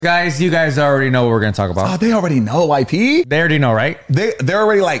Guys, you guys already know what we're going to talk about. Oh, they already know, YP. They already know, right? They're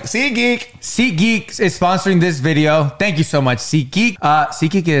already like, SeatGeek. SeatGeek is sponsoring this video. Thank you so much, SeatGeek.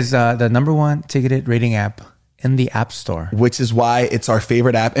 SeatGeek is the #1 ticketed rating app in the App Store. Which is why it's our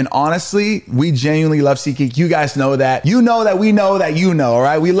favorite app. And honestly, we genuinely love SeatGeek. You guys know that. You know that we know that you know, all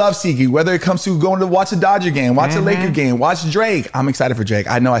right? We love SeatGeek. Whether it comes to going to watch a Dodger game, watch a Laker game, watch Drake. I'm excited for Drake.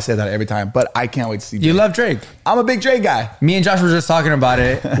 I know I say that every time, but I can't wait to see Drake. You love Drake. I'm a big Drake guy. Me and Josh were just talking about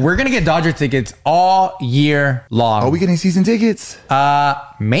it. We're going to get Dodger tickets all year long. Are we getting season tickets?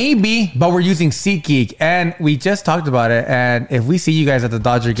 Maybe, but we're using SeatGeek. And we just talked about it. And if we see you guys at the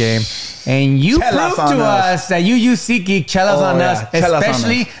Dodger game and you prove to us that you use SeatGeek, chelas on us,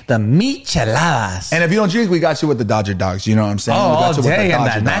 especially the micheladas. And if you don't drink, we got you with the Dodger dogs. You know what I'm saying? Oh, all day, and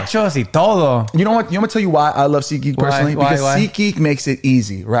the nachos y todo. You know what? You want me to tell you why I love SeatGeek personally? Why? Because SeatGeek makes it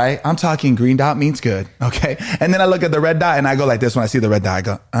easy, right? I'm talking green dot means good, okay? And then I look at the red dot and I go like this when I see the red dot. I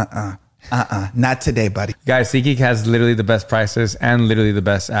go, not today, buddy. Guys, SeatGeek has literally the best prices and literally the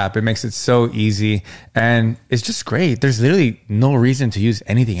best app. It makes it so easy and it's just great. There's literally no reason to use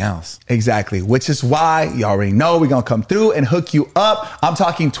anything else. Exactly, which is why you already know we're going to come through and hook you up. I'm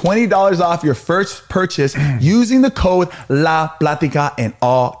talking $20 off your first purchase using the code La Platica in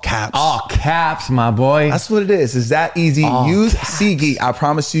all caps. All caps, my boy. That's what it is. It's that easy. All Use caps. SeatGeek. I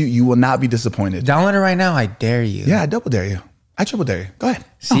promise you, you will not be disappointed. Download it right now. I dare you. Yeah, I double dare you. I triple dare you. Go ahead.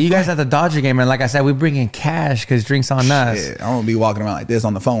 See you guys at the Dodger game. And like I said, we bring in cash because drinks on us. Shit, I'm going to be walking around like this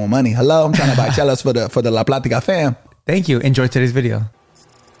on the phone with money. Hello, I'm trying to buy chelas for the La Platica fam. Thank you. Enjoy today's video.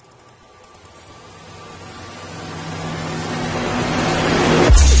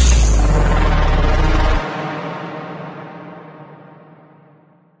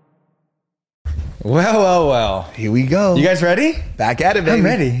 Well. Here we go. You guys ready? Back at it, baby. I'm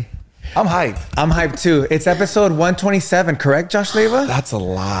ready. I'm hyped. I'm hyped too. It's episode 127, correct, Josh Leva? That's a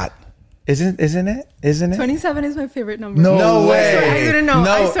lot. Isn't it? 27 is my favorite number. No way. I didn't know.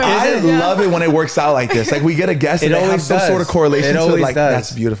 I love it when it works out like this. Like we get a guest and It they have always some does. sort of correlation It to it. always Like does.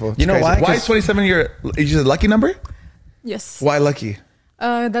 that's beautiful. You know Crazy. why? Why is 27 is a lucky number? Yes. Why lucky?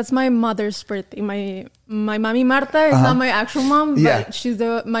 That's my mother's birthday. My mommy Marta is not my actual mom, but Yeah. she's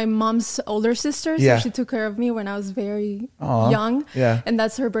my mom's older sister. So Yeah. she took care of me when I was very young. Yeah. And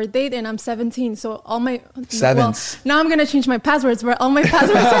that's her birth date, and I'm 17. So all my Sevens. Well, now I'm gonna change my passwords, but all my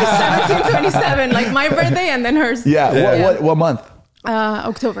passwords are 1727, like my birthday and then hers. Yeah. What month?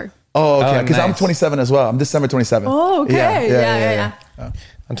 October. Oh, okay. Because I'm nice. 27 as well. I'm December 27. Oh, okay. Yeah.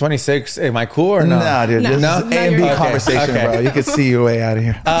 I'm 26. Am I cool or no? Nah, dude. This No. is A and B you're conversation, okay. bro. You can see your way out of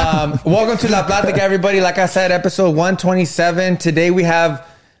here. Welcome to La Platica, everybody. Like I said, episode 127. Today we have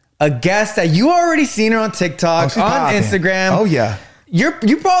a guest that you already seen her on TikTok, she's on popping. Instagram. Oh, yeah. You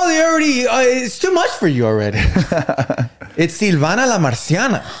probably already, it's too much for you already. It's Silvana La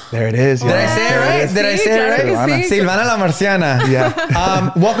Marcianaa. There it is. Did I say it right? Did I say it right? Silvana La Marcianaa.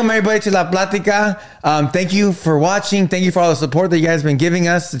 Yeah. Welcome everybody to La Platica. Thank you for watching. Thank you for all the support that you guys have been giving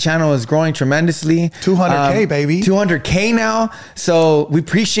us. The channel is growing tremendously. 200K, baby. 200K now. So we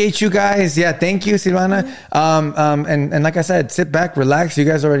appreciate you guys. Yeah, thank you, Silvana. And like I said, sit back, relax. You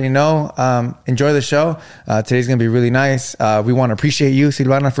guys already know. Enjoy the show. Today's going to be really nice. We want to appreciate you,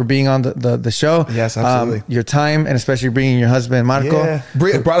 Silvana, for being on the show. Yes, absolutely. Your time, and especially bringing your husband, Marco. Yeah.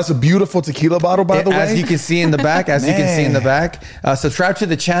 Brought us a beautiful tequila bottle, by the way. As you can see in the back, subscribe to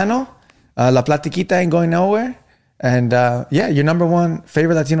the channel. La Platiquita ain't going nowhere. And your #1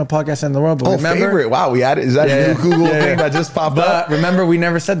 favorite Latino podcast in the world. But remember, favorite. Wow, we added. Is that a new Google thing that just popped up? But remember, we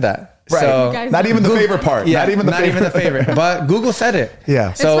never said that. Right. So, Not even the favorite part. yeah, Not even the favorite. But Google said it.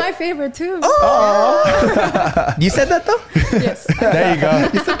 Yeah. It's So my favorite too. you said that though? Yes. There you go.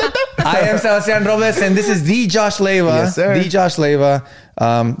 I am Sebastian Robles, and this is the Josh Leva. Yes, sir. The Josh Leva,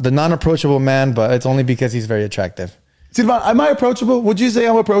 the non-approachable man, but it's only because he's very attractive. Silvan, am I approachable? Would you say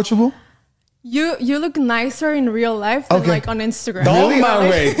I'm approachable? You look nicer in real life than like on Instagram. Don't my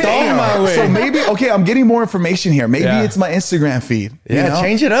way. So maybe, okay, I'm getting more information here. Maybe Yeah. it's my Instagram feed. Yeah, you know?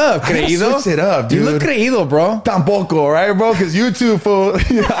 change it up, I gotta creído. switch it up, dude. You look creído, bro. Tampoco, right, bro? Because you too, fool.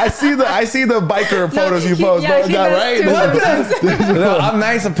 I see the biker photos you post, bro. Is he that does right? too. No, I'm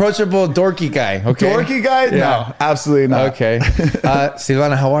nice, approachable, dorky guy. Okay. Dorky guy? Yeah. No, absolutely not. Okay.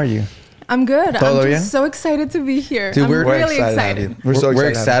 Silvana, how are you? I'm good. Todo I'm bien? just so excited to be here. Dude, I'm we're really excited to have excited. you. We're so excited. We're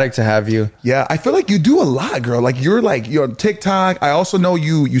ecstatic to have you. Yeah, I feel like you do a lot, girl. Like you're on TikTok. I also know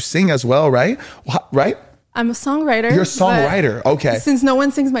you sing as well, right? Right? I'm a songwriter. You're a songwriter. but Okay. Since no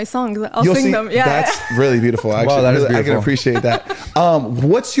one sings my songs, I'll You'll sing them. Yeah. That's really beautiful, actually. Wow, that is I can beautiful. appreciate that.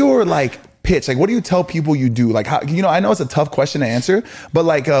 What's your pitch? Like, what do you tell people you do? Like, how, I know it's a tough question to answer, but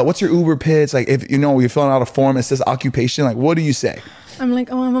what's your Uber pitch? Like, if you're filling out a form, it says occupation. Like, what do you say? I'm like,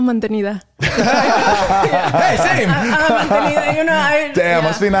 oh, I'm a mantenida. Hey, same. I'm a mantenida, you know. Damn,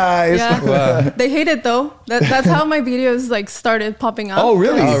 must be nice. Yeah. Wow. They hate it though. That's how my videos like started popping up. Oh,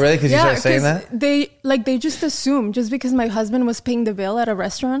 really? Oh, really? Because you started saying 'cause that? they just assume just because my husband was paying the bill at a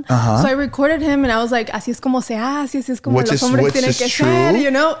restaurant. So I recorded him and I was like, así es como se hace, así es como los hombres tienen que ser,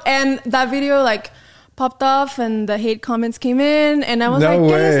 you know? And that video like popped off and the hate comments came in and I was No like,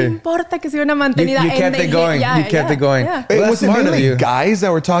 ¿qué way. les importa que sea una mantenida? You kept it going. You kept it going. Yeah. Hey, Well, was that's it smart of mainly you. guys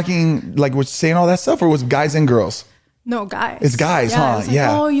that were talking, like, was saying all that stuff, or was guys and girls? No, guys. It's guys, huh? It was like,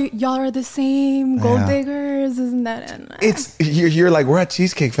 Yeah. oh, y'all are the same, gold Yeah. diggers, isn't that? And, It's you're like, we're at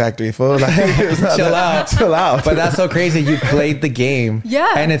Cheesecake Factory, fool. Like, Chill out. chill out. But that's so crazy. You played the game.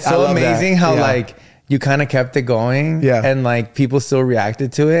 Yeah. And it's I so love amazing that. how Yeah. like you kind of kept it going. Yeah. And like people still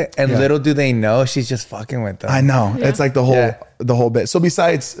reacted to it. And Yeah. little do they know she's just fucking with them. I know. Yeah. It's like the whole bit. So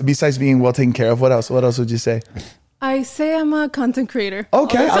besides being well taken care of, what else? What else would you say? I say I'm a content creator.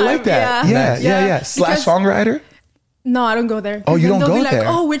 Okay, all the I like time. that. Yeah. Yeah. Slash Because- songwriter. No, I don't go there. Oh, you don't They'll go be like, there?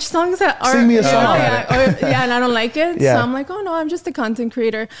 oh, which songs are Sing me a you know, song. and I don't like it. Yeah. So I'm like, oh no, I'm just a content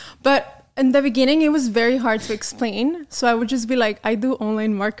creator. But in the beginning, it was very hard to explain. So I would just be like, I do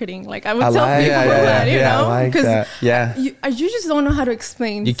online marketing. Like I would tell like people that. that, you Yeah, I know, like that. Yeah. you just don't know how to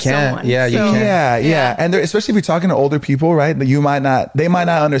explain. You can't. Someone. Yeah, you So- can't. Yeah. And especially if you're talking to older people, right? That they might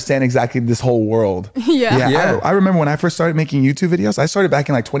not understand exactly this whole world. Yeah. Yeah. I remember when I first started making YouTube videos, I started back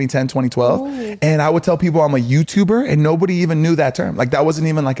in like 2010, 2012. Oh. And I would tell people I'm a YouTuber and nobody even knew that term. Like that wasn't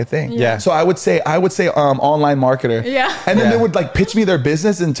even like a thing. Yeah. So I would say online marketer. Yeah. And then Yeah. they would like pitch me their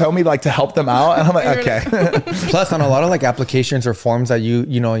business and tell me like to help them out. And I'm like, okay. Plus, on a lot of like applications or forms that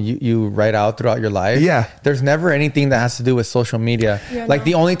you write out throughout your life, Yeah. there's never anything that has to do with social media. Yeah, like no.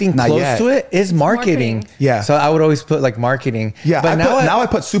 the only thing Not close yet. to it is marketing. marketing. Yeah. So I would always put like marketing. Yeah. But now I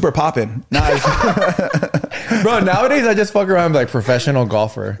put super poppin'. Now bro, nowadays I just fuck around like professional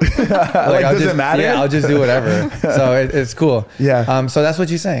golfer. Like, I'll does it just, matter? Yeah, I'll just do whatever. So it's cool. Yeah. So that's what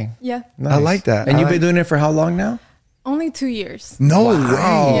you're saying. Yeah. Nice. I like that. And I you've like- been doing it for how long now? Only 2 years. No way.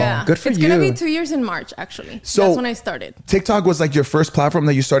 Yeah. good for it's gonna you. be 2 years in March, actually. So- That's when I started. TikTok was like your first platform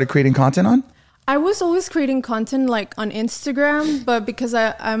that you started creating content on? I was always creating content like on Instagram, but because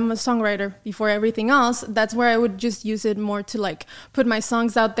I'm a songwriter before everything else, that's where I would just use it more to like put my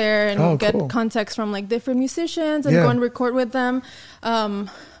songs out there and Oh, get cool. context from like different musicians and Yeah. go and record with them.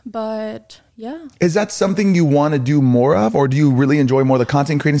 But yeah. Is that something you want to do more of, or do you really enjoy more the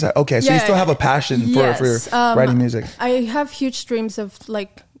content creating side? Okay, so you Yeah, still have a passion yes. for writing music. I have huge dreams of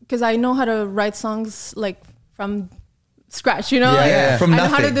like, because I know how to write songs like from scratch, you know? Yeah, Like, yeah. From I know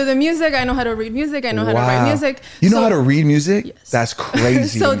how to nothing. do the music. I know how to read music. I know how to write music. You know So- how to read music? Yes. That's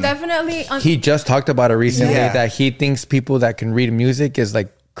crazy. So to me. definitely. He just talked about it recently Yeah. that he thinks people that can read music is like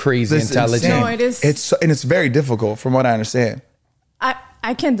crazy This is intelligent. insane. No, it is- It's very difficult from what I understand.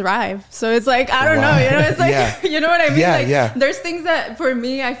 I can drive, so it's like I don't know, you know, it's like Yeah. you know what I mean. Yeah, like, yeah. There's things that for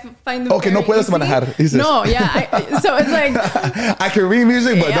me I find them Okay, no very puedes easy. manejar, dices. No, yeah. So it's like I can read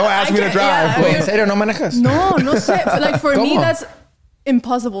music, but Yeah, don't ask I me to can- drive. yeah, Wait, ¿en serio no manejas? no sé. Like for me, ¿Cómo? that's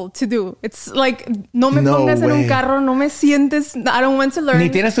impossible to do. It's like no me No pongas en way. un carro, no me sientes. I don't want to learn. ¿Ni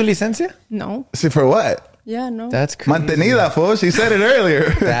tienes tu licencia? No, See, for what? yeah, no. That's crazy. Mantenida, fool. She said it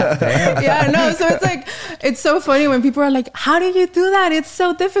earlier. Damn. Yeah, no. So it's like it's so funny when people are like, "How do you do that? It's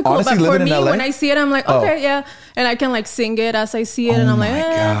so difficult." Honestly, but for living in me, LA? when I see it, I'm like, Oh. "Okay, yeah," and I can like sing it as I see it, and I'm like, my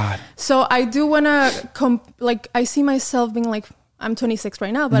God. So I do wanna like I see myself being like, I'm 26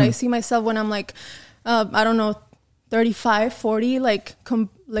 right now, but I see myself when I'm like, I don't know, 35, 40, like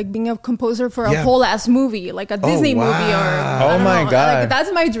being a composer for a Yeah. whole ass movie, like a Disney movie, or I Oh don't my know. God. Like,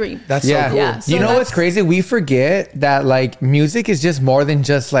 that's my dream. That's Yeah. so cool. Yeah. So you know what's that's- crazy? We forget that like music is just more than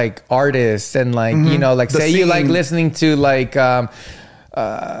just like artists and like, you know, like The say you like scene. listening to like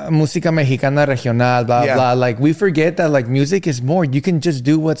música mexicana regional, blah, Yeah. blah. Like we forget that like music is more. You can just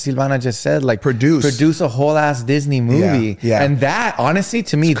do what Silvana just said, like produce a whole ass Disney movie. yeah. And that, honestly,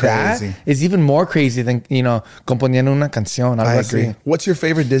 to me, It's that crazy. is even more crazy than, you know, componiendo una canción. Algo I así. agree. What's your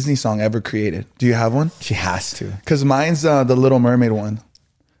favorite Disney song ever created? Do you have one? She has to. Because mine's the Little Mermaid one,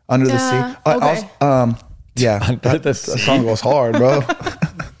 Under the Sea. Yeah, okay. Yeah, Under that, the that Sea. song goes hard, bro.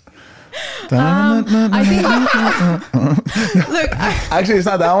 I think. Look, Actually, it's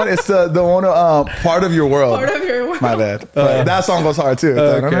not that one. It's the one Part of Your World. part of your world. My bad. But that song goes hard too.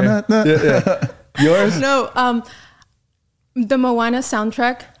 Yours? No, the Moana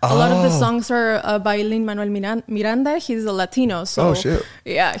soundtrack. A lot of the songs are by Lin-Manuel Miranda. He's a Latino, so Oh, shit.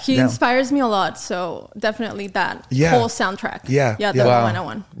 yeah, he Damn. inspires me a lot. So definitely that Yeah. whole soundtrack. Yeah, the yeah. Wow. Moana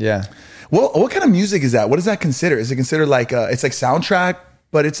one. Yeah. Well, what kind of music is that? What does that consider? Is it considered like it's like soundtrack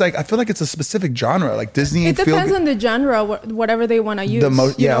but it's like I feel like it's a specific genre. Like Disney. It depends on the genre, whatever they want to use.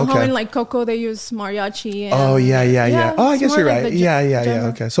 You know, how in like Coco they use mariachi. And, oh yeah. Oh, I guess you're right.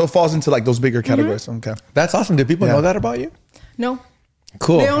 Yeah. Okay, so it falls into like those bigger categories. Okay, that's awesome. Do people know that about you? No.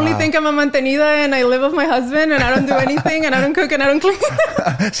 Cool. They only think I'm a mantenida and I live with my husband and I don't do anything and I don't cook and I don't clean.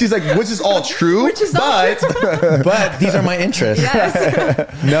 She's like, which is all true, but these are my interests. Yes.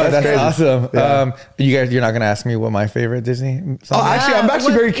 No, that's awesome. Yeah. You're not gonna ask me what my favorite Disney song is? Actually, I'm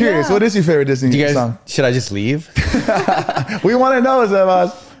actually very curious. What is your favorite Disney song? Should I just leave? We want to know,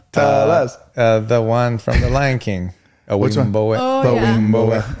 Sebas. Tell us. The one from The Lion King. Which one?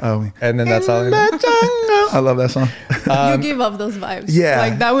 Oh, and then that's all. I love that song. You give up those vibes. Yeah,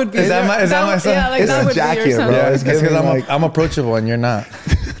 like that would be. Is that my song? Yeah, like it's that would jacket, be your song. bro. Yeah, it's because I'm approachable and you're not.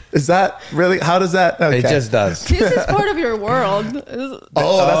 Is that really? How does that? Okay. It just does. This is part of your world. That's good.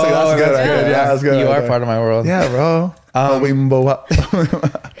 Yeah, that's good. You are part of my world. Yeah, bro.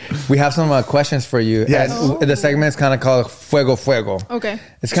 We have some questions for you. Yes. And the segment is kind of called Fuego. Okay.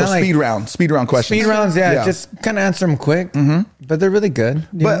 It's kind of like speed round questions. Speed rounds, yeah. Just kind of answer them quick, but they're really good.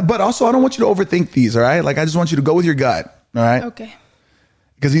 But also, I don't want you to overthink these. All right, like I just want you to go with your gut. All right. Okay.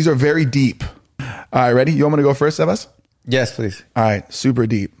 Because these are very deep. All right, ready? You want me to go first, Sebas? Yes, please. All right, super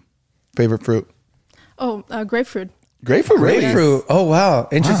deep. Favorite fruit? Oh, grapefruit. Grapefruit, really? Grapefruit. Oh wow,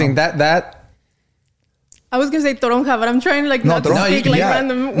 interesting. Wow. That. I was gonna say toronja, but I'm trying like not to speak like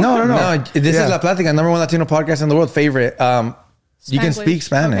random. No. This is La Plática, #1 Latino podcast in the world, favorite. You can speak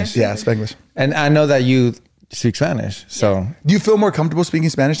Spanish. Okay. Yeah, Spanglish. And I know that you speak Spanish, so. Do you feel more comfortable speaking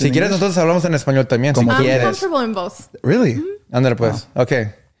Spanish than Si quieres, nosotros hablamos en español también. Si I'm quieres. comfortable in both. Really? Ándale pues.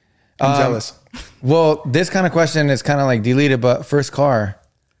 Okay. I'm jealous. Well, this kind of question is kind of like deleted, but first car.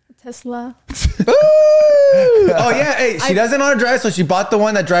 Tesla. Oh yeah, hey, she doesn't know how to drive, so she bought the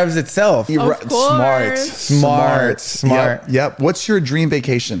one that drives itself. Smart. Yep. What's your dream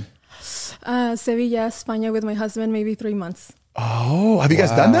vacation? Sevilla, España with my husband, maybe 3 months. Oh, have you guys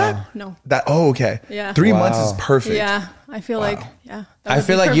done that? No. Okay. Yeah. 3 months is perfect. Yeah, I feel like I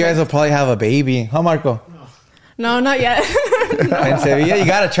feel like you guys will probably have a baby, huh, Marco? No, not yet. In Sevilla, you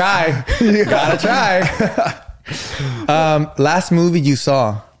gotta try. You gotta try. Last movie you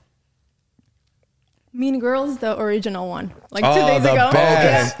saw? Mean Girls, the original one, like 2 days ago.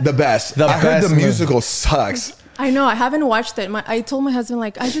 Best. The best. I heard the musical sucks. I know. I haven't watched it. I told my husband,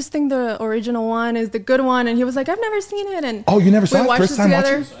 like, I just think the original one is the good one, and he was like, I've never seen it. And you never saw it? First time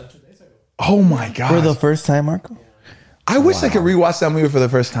together. watching? Oh my god! For the first time, Marco? I wish I could rewatch that movie for the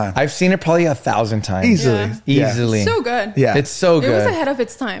first time. I've seen it probably 1,000 times. Easily. So good. Yeah. It's so good. It was ahead of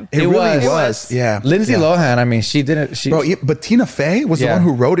its time. It really was. Yeah. Lindsay Lohan, I mean, she didn't. But Tina Fey was the one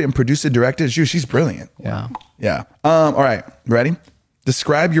who wrote it and produced it, directed it. She's brilliant. Yeah. Yeah. All right. Ready?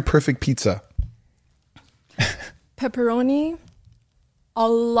 Describe your perfect pizza. Pepperoni, a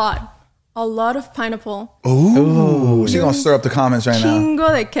lot of pineapple. Ooh. She's going to stir up the comments right now. Chingo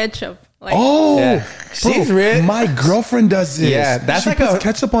de ketchup. Like, she's real. My girlfriend does this. Yeah, that's she like puts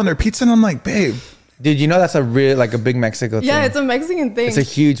ketchup on her pizza, and I'm like, babe. Dude, you know that's a real, like a big Mexico thing. Yeah, it's a Mexican thing. It's a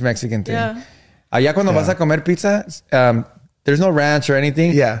huge Mexican thing. Yeah. Allá cuando vas a comer pizza, there's no ranch or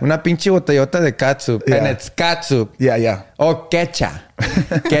anything. Yeah. Una pinche botellota de catsup. Yeah. And it's catsup. Yeah. Oh, ketchup.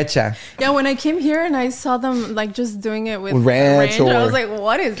 Ketchup. Yeah, when I came here and I saw them like just doing it with ranch I was like,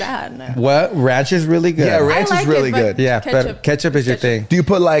 what is that? What? Ranch is really good. Yeah, ranch is really good. Yeah, but ketchup is your thing. Do you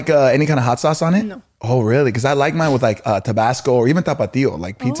put like any kind of hot sauce on it? No. Oh, really? Because I like mine with like Tabasco or even tapatio.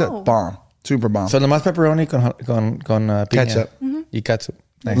 Like pizza, bomb. Super bomb. So nomás pepperoni con piña. Ketchup. Y catsup.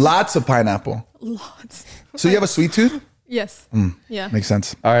 Nice. Lots of pineapple. Lots. So you have a sweet tooth? Yes. Yeah. Makes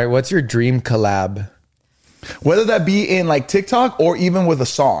sense. All right, what's your dream collab? Whether that be in like TikTok or even with a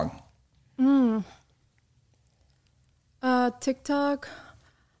song. TikTok.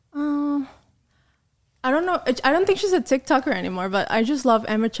 I don't know. I don't think she's a TikToker anymore, but I just love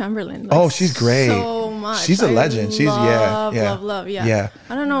Emma Chamberlain. Like, she's great. So much. She's a legend. She's love. Yeah.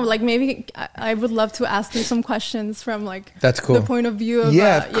 I don't know. Like maybe I would love to ask her some questions from like that's cool. The point of view of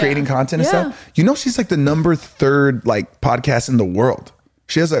creating content and stuff. You know, she's like the number 3 like podcast in the world.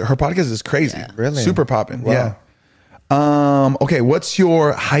 She has her podcast is crazy. Yeah. Really? Super popping. Wow. Yeah. Okay, what's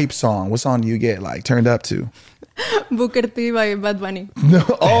your hype song? What song do you get like turned up to? Booker T by Bad Bunny.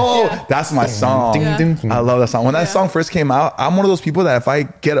 That's my song. Yeah. I love that song. When that song first came out, I'm one of those people that if I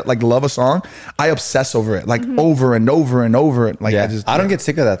get like love a song, I obsess over it, like over and over and over. Like I don't get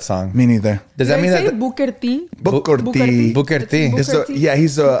sick of that song. Me neither. Does that mean that Booker T? Booker T. Booker T. He's a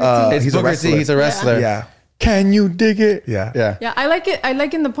wrestler. He's a wrestler. Yeah. Can you dig it? Yeah. Yeah, I like it. I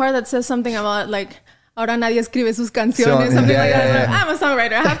like in the part that says something about like ahora nadie escribe sus canciones, something like that. I'm a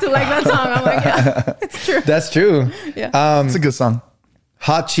songwriter. I have to like that song. I'm like, yeah, it's true. That's true. Yeah. It's a good song.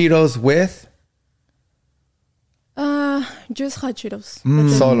 hot Cheetos with? Just hot Cheetos.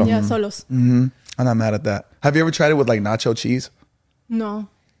 Solo. Yeah, solos. Mm-hmm. I'm not mad at that. Have you ever tried it with like nacho cheese? No.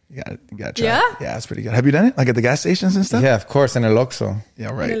 You gotta try it. Yeah, it's pretty good. Have you done it? Like at the gas stations and stuff? Yeah, of course, en el Oxxo.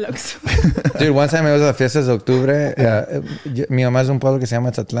 Yeah, right. Dude, one time I was at Fiestas de Octubre. Mi mamá es un pueblo que se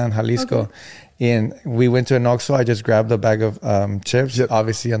llama Zatlán, Jalisco. Okay. And we went to an Oxxo. I just grabbed a bag of chips. Yep.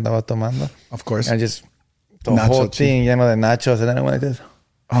 Obviously, andaba tomando. Of course. And just the whole thing lleno de nachos. And then I went like this.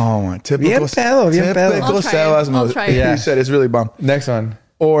 Oh, my. Typical. Bien pedo. I'll try it. You said it's really bomb. Next one.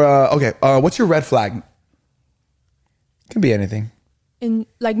 Or, okay. What's your red flag? Could be anything. In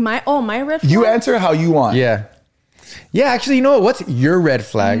like my red flag? You answer how you want. Yeah. Yeah, actually, you know what? What's your red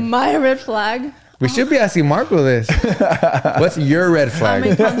flag? My red flag? We should be asking Marco this. What's your red flag?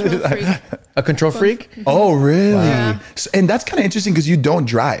 I'm a control freak. A control freak? Oh, really? Wow. Yeah. And that's kind of interesting because you don't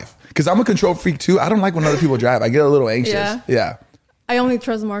drive. Because I'm a control freak too. I don't like when other people drive. I get a little anxious. Yeah. I only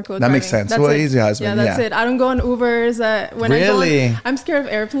trust Marco. That makes sense. Well, he's your husband. Yeah, that's it. I don't go on Ubers. Really? I'm scared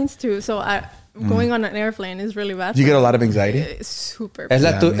of airplanes too. So going on an airplane is really bad. You get a lot of anxiety? It's super. Is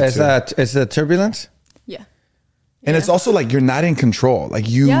the turbulence? Yeah. And it's also like you're not in control. Like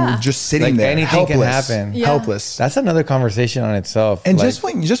you just sitting like there. Anything helpless, can happen. Yeah. Helpless. That's another conversation on itself. And like,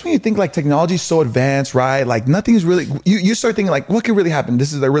 just when you think like technology's so advanced, right? Like nothing's really, you start thinking like, what could really happen?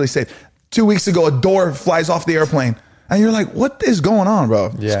 This is like really safe. 2 weeks ago, a door flies off the airplane. And you're like, what is going on,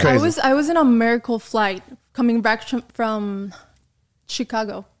 bro? Yeah. It's crazy. I was in a miracle flight coming back from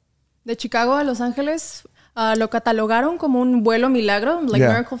Chicago. De Chicago a Los Ángeles, lo catalogaron como un vuelo milagro, like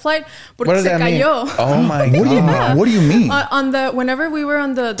miracle flight, porque se cayó. Oh my God. What do you mean? Whenever we were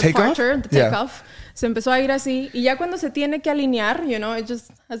on the departure, the takeoff, se empezó a ir así. Y ya cuando se tiene que alinear, you know, it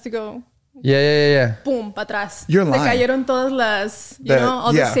just has to go. Yeah. Boom, para atrás. You're lying. Se cayeron todas las,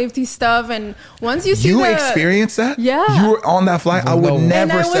 all the safety stuff. And once you see You experienced that? Yeah. You were on that flight? I would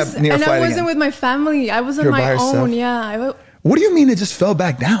never step near a flight again. And I wasn't with my family. I was on my own. Yeah. What do you mean it just fell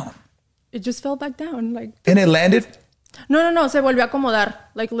back down? It just fell back down. Like. And it landed? No. Se volvió a acomodar.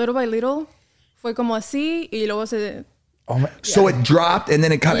 Like little by little. Fue como así. Y luego se... So it dropped and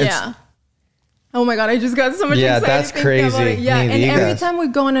then it kind of... Yeah. Oh my God, I just got so much excited. Yeah, that's crazy. Yeah, and every time we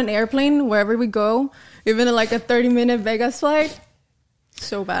go on an airplane, wherever we go, even in like a 30-minute Vegas flight,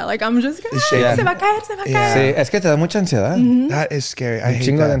 so bad. Like I'm just going, se va a caer. Sí, es que te da mucha ansiedad. Mm-hmm. That is scary. I hate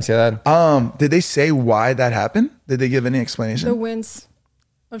chingo de ansiedad. Did they say why that happened? Did they give any explanation? The winds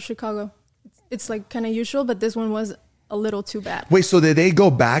of Chicago. It's like kind of usual, but this one was a little too bad. Wait, so did they go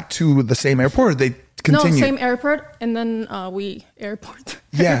back to the same airport or they continue? No, same airport, and then we airport.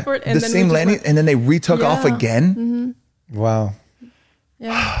 Yeah, airport, and the then same landing, and then they retook off again? Mm-hmm. Wow.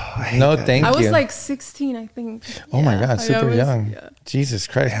 Yeah. No, thank you. I was like 16, I think. Oh my God, super young. Yeah. Jesus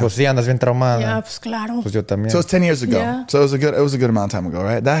Christ. Pues sí, andas bien traumada. Yeah, pues claro. Pues yo también. So it's 10 years ago. Yeah. So it was a good amount of time ago,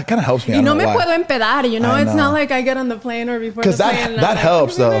 right? That kind of helps me. Y no me puedo empedar, you know? It's not like I get on the plane or before the plane. Because that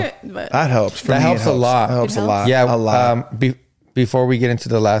helps, though. That helps. That helps a lot. That helps a lot. Yeah. A lot. Before we get into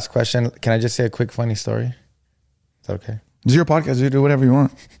the last question, can I just say a quick funny story? Is that okay? It's your podcast. You do whatever you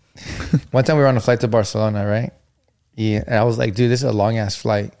want. One time we were on a flight to Barcelona, right? Yeah, and I was like, dude, this is a long ass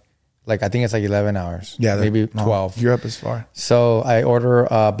flight. Like, I think it's like 11 hours. Yeah. Maybe 12. Europe is far. So I order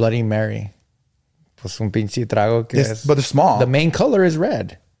a Bloody Mary. Pues un pinche trago que es. But they're small. The main color is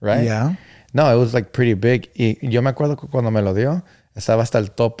red, right? Yeah. No, it was like pretty big. Y yo me acuerdo que cuando me lo dio, estaba hasta el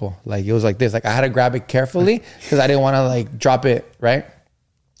topo. Like, it was like this. Like, I had to grab it carefully because I didn't want to like drop it, right?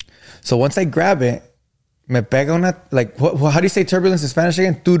 So once I grab it, me pega una, like, how do you say turbulence in Spanish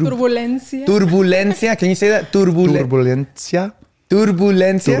again? Turbulencia. Turbulencia. Can you say that? Turbulencia.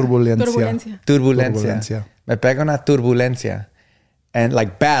 Me pega una turbulencia. And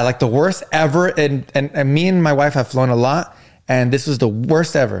like bad, like the worst ever. And me and my wife have flown a lot. And this was the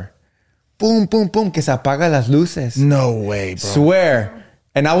worst ever. Boom, boom, boom, que se apaga las luces. No way, bro. Swear.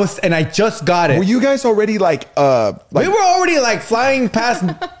 And I just got it. Were you guys already like we were already like flying past,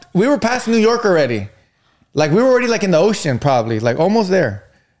 we were past New York already. Like we were already like in the ocean probably, like almost there.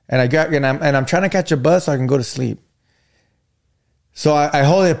 And I'm trying to catch a bus so I can go to sleep. So I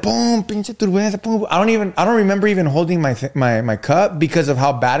hold it, boom, pinche turbulencia, boom. I don't remember even holding my cup because of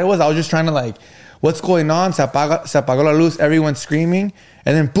how bad it was. I was just trying to like, what's going on? Se apagó la luz, everyone's screaming.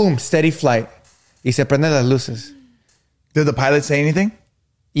 And then boom, steady flight. Y se prenden las luces. Did the pilot say anything?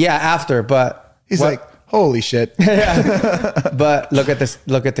 Yeah, after, but... He's like, holy shit. But lo que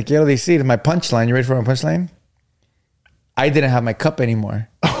te quiero decir, my punchline, you ready for my punchline? I didn't have my cup anymore.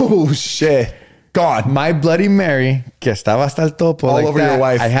 Oh shit. Gone. My Bloody Mary, que estaba hasta el topo. All like over that, your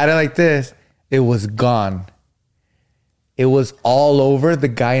wife. I had it like this. It was gone. It was all over the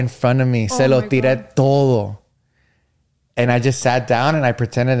guy in front of me. Se lo tiré todo. And I just sat down and I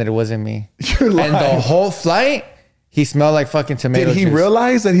pretended that it wasn't me. You're lying. And the whole flight, he smelled like fucking tomato Did he juice.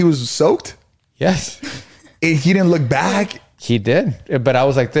 realize that he was soaked? Yes. He didn't look back. He did. But I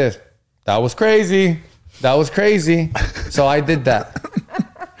was like this. That was crazy. That was crazy. So I did that.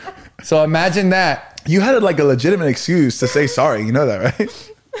 So imagine that. You had like a legitimate excuse to say sorry. You know that, right?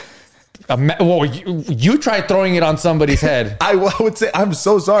 Well, you tried throwing it on somebody's head. I would say, I'm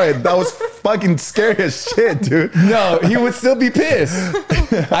so sorry. That was fucking scary as shit, dude. No, he would still be pissed.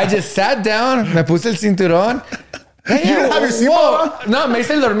 I just sat down, me puse el cinturón. Hey, You didn't have your seatbelt on? No, me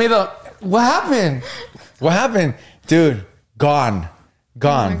hice el dormido. What happened? What happened? Dude, gone.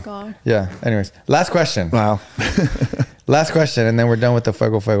 Gone. Oh my God. Yeah. Anyways, last question. Wow. Last question, and then we're done with the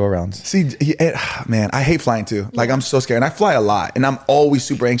fuego rounds. See, man, I hate flying too. Like, I'm so scared. And I fly a lot, and I'm always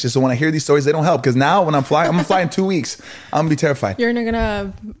super anxious. So when I hear these stories, they don't help. Because now when I'm flying, I'm going to fly in 2 weeks. I'm going to be terrified. You're not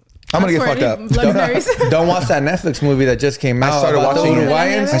gonna. I'm going to get fucked up. Don't watch that Netflix movie that just came out. I started watching it.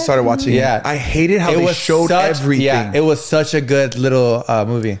 Hawaiians. I started watching Yeah. it. I hated how they showed everything. Yeah, it was such a good little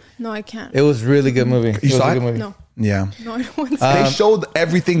movie. No, I can't. It was really good movie. You saw was a it? good movie. No. Yeah. No, I don't want to. They showed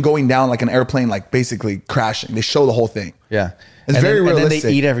everything going down like an airplane, like basically crashing. They show the whole thing. Yeah. It's very realistic. And then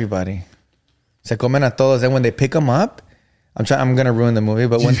they eat everybody. Se comen a todos. And when they pick them up, I'm going to ruin the movie,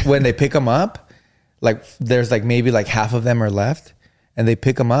 but when they pick them up, like there's like maybe like half of them are left, and they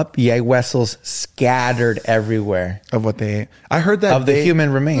pick them up, y hay huesos scattered everywhere. Of what they ate. I heard that of the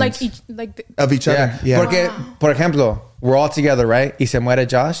human remains. of each other. Yeah. Porque, por ejemplo, we're all together, right? Y se muere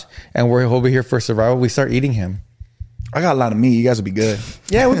Josh, and we're over here for survival. We start eating him. I got a lot of meat. You guys would be good.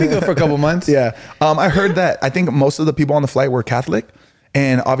 Yeah, we'd be good for a couple months. Yeah. I heard that I think most of the people on the flight were Catholic,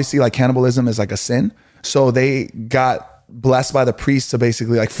 and obviously like cannibalism is like a sin. So they got blessed by the priest to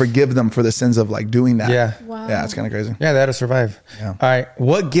basically like forgive them for the sins of like doing that. Yeah. Wow. Yeah, it's kind of crazy. Yeah, they had to survive. Yeah. All right.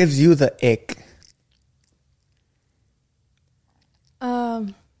 What gives you the ick?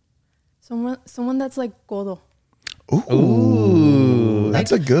 Someone that's like godo. Ooh.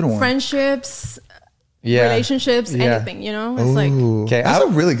 That's a good one. Friendships, Yeah. relationships, Yeah. anything, you know? It's like, Okay, That's a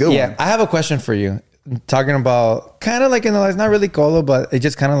really good Yeah, one. I have a question for you. Talking about kind of like in the lives, not really colo, but it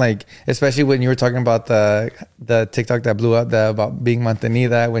just kind of like, especially when you were talking about the TikTok that blew up about being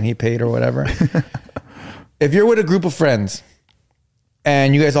mantenida when he paid or whatever. If you're with a group of friends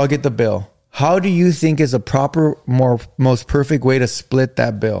and you guys all get the bill, how do you think is a proper, most perfect way to split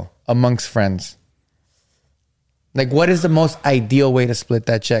that bill amongst friends? Like, what is the most ideal way to split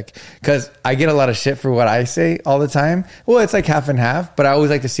that check? Because I get a lot of shit for what I say all the time. Well, it's like half and half, but I always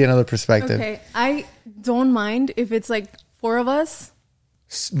like to see another perspective. okay, I don't mind if it's like 4 of us.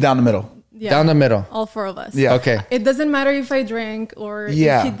 Down the middle. Yeah, Down the middle. all 4 of us. Yeah. Okay. It doesn't matter if I drank or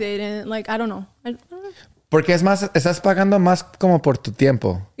Yeah. if he didn't. Like, I don't know. I don't know. Porque es más, estás pagando más como por tu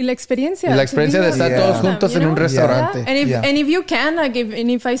tiempo. Y la experiencia. Y la experiencia de estar todos Yeah. juntos en un restaurante. Yeah. And if you can, like,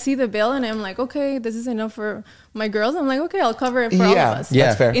 if I see the bill and I'm like, okay, this is enough for my girls, I'm like, okay, I'll cover it for all of us. Yeah.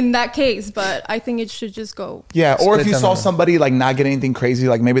 That's fair. In that case, but I think it should just go. Yeah, or if Split you down saw the middle. somebody like not get anything crazy,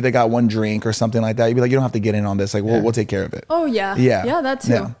 like maybe they got one drink or something like that, you'd be like, you don't have to get in on this. Like, we'll take care of it. Oh yeah. Yeah. Yeah, that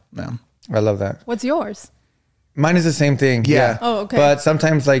too. Yeah. Yeah. I love that. What's yours? Mine is the same thing. Yeah. Oh, okay. But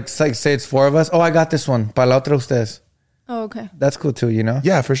sometimes, like say it's 4 of us. Oh, I got this one. Para la otra ustedes. Oh, okay. That's cool too, you know?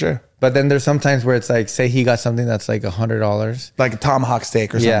 Yeah, for sure. But then there's sometimes where it's like, say he got something that's like $100. Like a tomahawk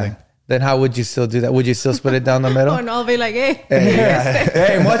steak or something. Then how would you still do that? Would you still split it down the middle? Oh, no, I'll be like, hey.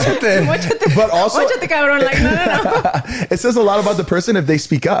 Hey, mochate. But also, Mochate, cabrón. Like, no. it says a lot about the person if they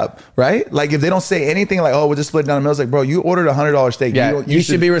speak up, right? Like if they don't say anything like, oh, we'll just split it down the middle. It's like, bro, you ordered $100 steak. Yeah, you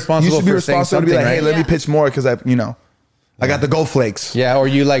should be responsible You should be for saying responsible to be like, something, hey, right? let me Yeah. pitch more because I got the gold flakes. Yeah, or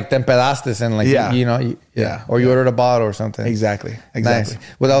you like te empedastes and like, Yeah. you know, Yeah. or you ordered a bottle or something. Exactly. Nice.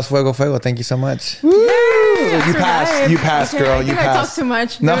 Well, that was Fuego. Thank you so much. You passed. You passed, girl. I You think I talk passed. too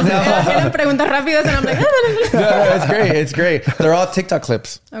much. No, no. Vienen preguntas rápidas and I'm like, No, it's great. It's great. They're all TikTok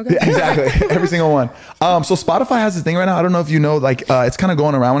clips. okay. Yeah, exactly. Every single one. So Spotify has this thing right now. I don't know if you know, like it's kind of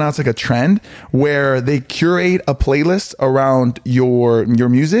going around now. It's like a trend where they curate a playlist around your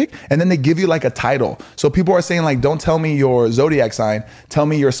music and then they give you like a title. So people are saying like, don't tell me your zodiac sign. Tell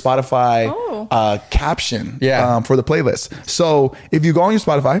me your Spotify caption for the playlist. So if you go on your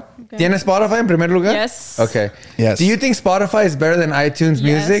Spotify. ¿Tienes Spotify en primer lugar? Yes. Okay. Yes. Do you think Spotify is better than iTunes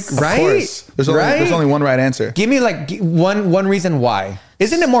Yes. Music? Of Right? Of course. There's only one right answer. Give me like one reason why.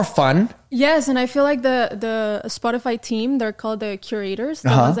 Isn't it more fun? Yes, and I feel like the Spotify team, they're called the curators, the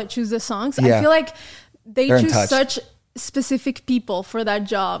ones that choose the songs. Yeah. I feel like they're in choose touch. such specific people for that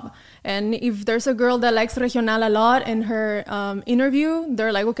job. And if there's a girl that likes regional a lot in her interview,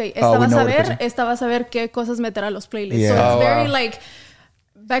 they're like, okay, esta we vas know a what ver, person. esta vas a ver qué cosas meter a los playlists. Yeah. So it's Oh, very wow. like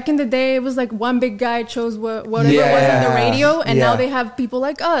back in the day, it was like one big guy chose whatever was on the radio, and now they have people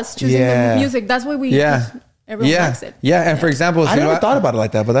like us choosing the music. That's why everyone likes it. Yeah, and for example, I never thought about it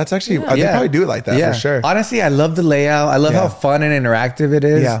like that, but that's actually they probably do it like that for sure. Honestly, I love the layout. I love how fun and interactive it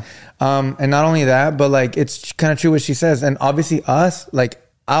is. Yeah. And not only that, but like it's kind of true what she says. And obviously, us like.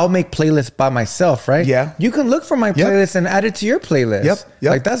 I'll make playlists by myself, right? Yeah. You can look for my playlist and add it to your playlist. Yep.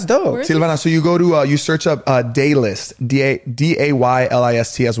 Like that's dope. Silvana, so you go to, you search up Daylist,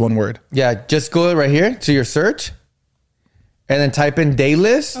 Daylist as one word. Yeah. Just go right here to your search and then type in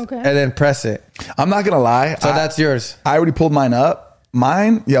Daylist and then press it. I'm not going to lie. So that's yours. I already pulled mine up.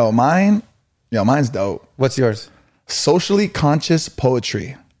 Mine's dope. What's yours? Socially conscious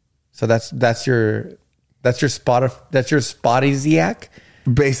poetry. So that's your Spotify.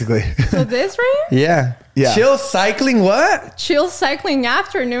 Basically. So this right here? Yeah. Chill cycling what? Chill cycling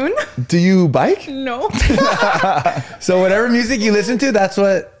afternoon. Do you bike? No. So whatever music you listen to, that's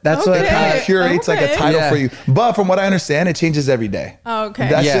what kind of curates like a title for you. But from what I understand, it changes every day. Oh, okay.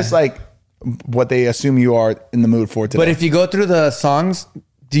 That's just like what they assume you are in the mood for today. But if you go through the songs,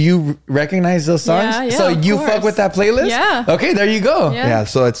 do you recognize those songs? Yeah, so you course. Fuck with that playlist? Yeah. Okay, there you go. Yeah,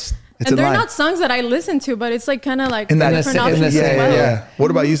 so it's and they're line. not songs that I listen to, but it's like kind of like different options. Yeah.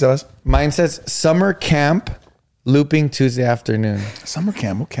 What about you, Sebas? Mine says summer camp looping Tuesday afternoon. Summer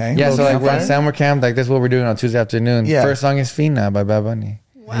camp, okay. Yeah, so like we're at summer camp, like this is what we're doing on Tuesday afternoon. Yeah. First song is Fina by Bad Bunny.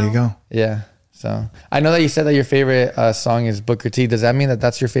 Wow. There you go. Yeah. So I know that you said that your favorite song is Booker T. Does that mean that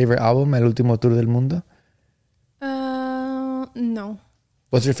that's your favorite album, El Último Tour del Mundo? No.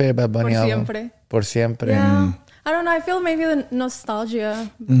 What's your favorite Bad Bunny album? Por Siempre. Yeah. I don't know. I feel maybe the nostalgia.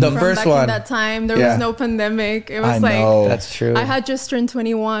 The from first back one. In that time, there was no pandemic. It was That's true. I had just turned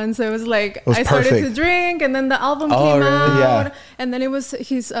 21, so it was like it was I started to drink, and then the album came out, and then it was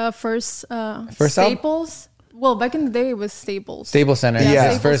his first Staples. Well, back in the day, it was Staples. Staples Center. Yeah. His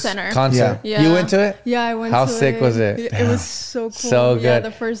Staples first Center. concert. Yeah. You went to it? Yeah, I went How to it. How sick was it? It was so cool. So good. Yeah, the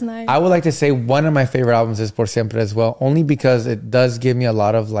first night. I would like to say one of my favorite albums is Por Siempre as well, only because it does give me a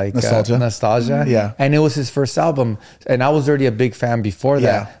lot of like nostalgia. Mm-hmm. Yeah. And it was his first album. And I was already a big fan before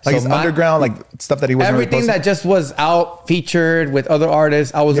that. Like his underground, like stuff that he wasn't everything that just was out featured with other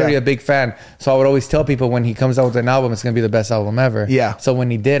artists, I was already a big fan. So I would always tell people when he comes out with an album, it's going to be the best album ever. Yeah. So when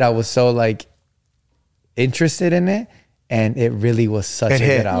he did, I was so like interested in it. And it really was such a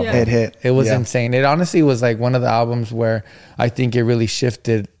good album. It hit. It was insane. It honestly was like one of the albums where I think it really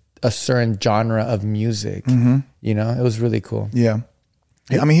shifted a certain genre of music. Mm-hmm. You know, it was really cool. Yeah.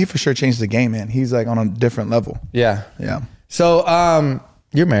 I mean, he for sure changed the game, man. He's like on a different level. Yeah. Yeah. So,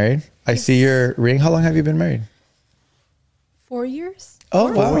 you're married. I see your ring. How long have you been married? 4 years.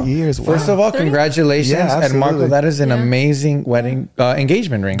 Oh, wow. 4 years. Wow. First of all, congratulations. Yeah, and Marco, that is an amazing wedding,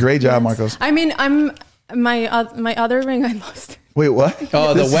 engagement ring. Great job, Marcos. I mean, my other ring I lost. Wait, what?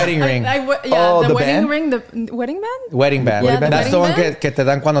 Oh, the wedding ring. The the wedding band? ring, the wedding band? Wedding band. Yeah, That's the one band? que te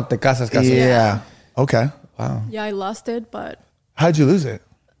dan cuando te casas. Yeah. Okay. Wow. Yeah, I lost it, but How'd you lose it?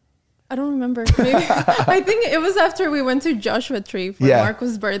 I don't remember. Maybe I think it was after we went to Joshua Tree for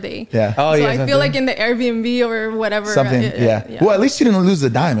Marco's birthday. Yeah. Oh, so yeah. I feel like in the Airbnb or whatever. Something. Yeah. Well, at least you didn't lose the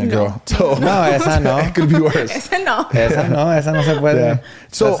diamond, girl. So No, esa no. it could be worse. Esa no. Esa no se puede. Yeah.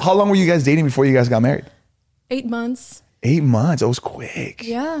 So how long were you guys dating before you guys got married? 8 months. 8 months. It was quick.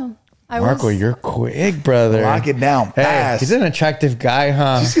 Yeah. Marco, you're quick, brother. Lock it down Hey, fast. he's an attractive guy,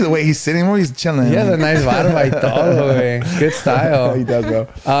 huh? You see the way he's sitting where he's chilling. He has a nice barba y todo, güey. Good style. He does,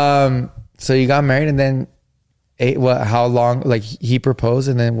 bro. So you got married and then how long? Like he proposed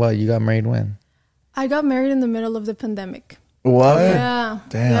and then what? You got married when? I got married in the middle of the pandemic. What? Yeah.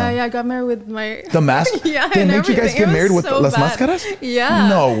 Damn. Yeah, I got married with my... The mask? Yeah, They made you guys get married with Las Máscaras? Yeah.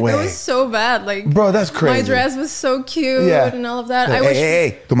 No way. It was so bad. Like, bro, that's crazy. My dress was so cute and all of that.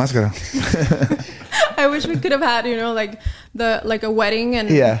 Hey, tu máscara. I wish we could have had, like a wedding,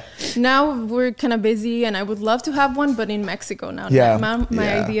 and now we're kind of busy, and I would love to have one, but in Mexico now. Yeah.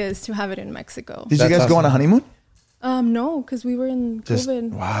 My idea is to have it in Mexico. Did you guys go on a honeymoon? No, because we were in COVID.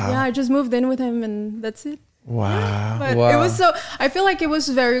 Wow. Yeah, I just moved in with him, and that's it. Wow. But it was I feel like it was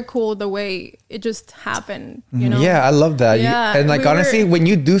very cool the way it just happened, Yeah, I love that. Yeah. And like, honestly, when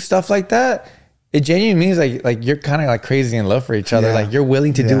you do stuff like that, it genuinely means like you're kind of like crazy in love for each other. Yeah. Like you're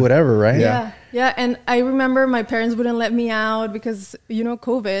willing to do whatever, right? Yeah. Yeah. And I remember my parents wouldn't let me out because,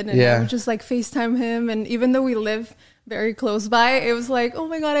 COVID. And I would just like FaceTime him. And even though we live very close by, it was like, oh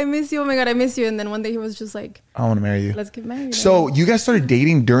my God, I miss you. Oh my God, I miss you. And then one day he was just like, I want to marry you. Let's get married. So you guys started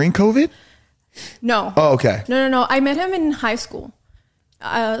dating during COVID? No. Oh, okay. No. I met him in high school.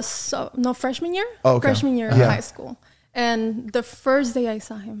 Freshman year? Oh, okay. Freshman year of high school. And the first day I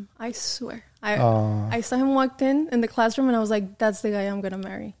saw him, I swear, I saw him walked in the classroom, and I was like, that's the guy I'm going to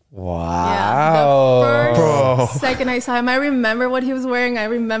marry. Wow. Yeah, the first second I saw him, I remember what he was wearing. I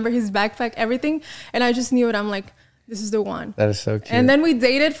remember his backpack, everything. And I just knew it. I'm like, this is the one. That is so cute. And then we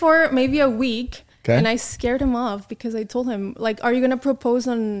dated for maybe a week. Okay. And I scared him off because I told him, like, are you going to propose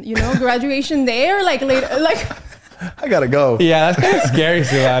on, graduation day or like later? Like, I gotta go. Yeah, that's kind of scary,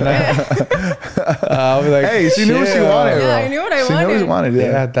 Silvana. I'll be like, hey, she knew what she wanted. Yeah, I knew what I wanted. She knew what she wanted.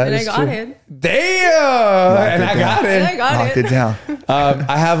 Yeah, that and is I got true. it. Damn! And I got it. I got Knocked it down.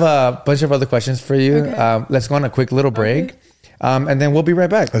 I have a bunch of other questions for you. Okay. Let's go on a quick little break. And then we'll be right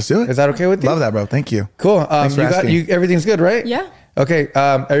back. Let's do it. Is that okay with you? Love that, bro. Thank you. Cool. Thanks for asking. Everything's good, right? Yeah. Okay,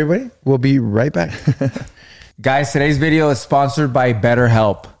 everybody, we'll be right back. Guys, today's video is sponsored by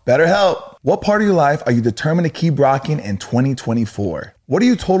BetterHelp. BetterHelp. What part of your life are you determined to keep rocking in 2024? What are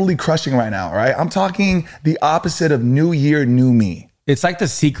you totally crushing right now, right? I'm talking the opposite of new year, new me. It's like the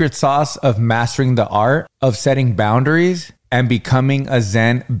secret sauce of mastering the art of setting boundaries and becoming a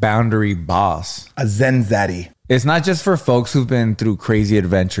Zen boundary boss. A Zen zaddy. It's not just for folks who've been through crazy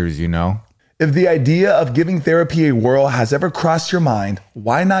adventures, you know? If the idea of giving therapy a whirl has ever crossed your mind,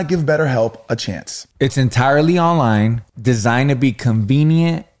 why not give BetterHelp a chance? It's entirely online, designed to be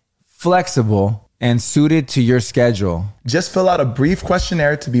convenient, flexible, and suited to your schedule. Just fill out a brief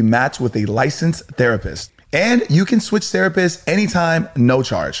questionnaire to be matched with a licensed therapist. And you can switch therapists anytime, no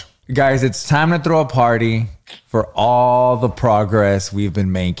charge. Guys, it's time to throw a party for all the progress we've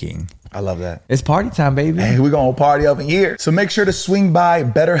been making. I love that. It's party time, baby. Hey, we're going to party up in here. So make sure to swing by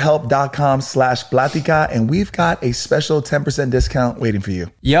betterhelp.com/platica, and we've got a special 10% discount waiting for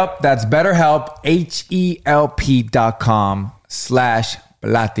you. Yep, that's BetterHelp,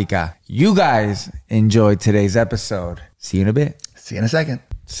 HELP.com/platica. You guys enjoyed today's episode. See you in a bit. See you in a second.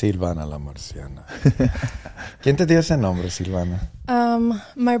 Silvana La Marcianaa. ¿Quién te dio ese nombre, Silvana?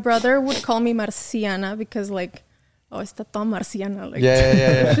 My brother would call me Marciana because like, oh, está toda marciana. Like,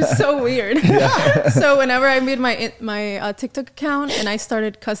 Yeah. She's so weird. Yeah. So whenever I made my TikTok account and I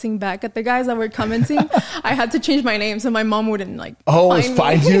started cussing back at the guys that were commenting, I had to change my name so my mom wouldn't like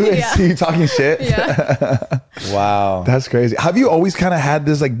find you and see you talking shit? Yeah. Wow. That's crazy. Have you always kind of had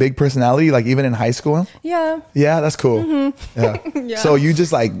this like big personality, like even in high school? Yeah. Yeah, that's cool. Mm-hmm. Yeah. Yeah. So you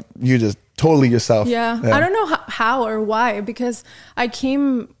just totally yourself. Yeah. I don't know how or why, because I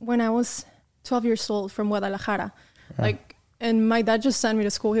came when I was 12 years old from Guadalajara. Like, and my dad just sent me to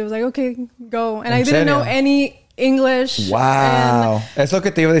school. He was like, okay, go. And I didn't know any English. Wow. Es lo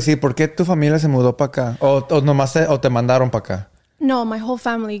que te iba a decir. ¿Por qué tu familia se mudó para acá? O nomás o te mandaron para acá? No, my whole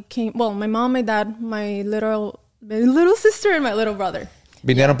family came. Well, my mom, my dad, my little sister, and my little brother.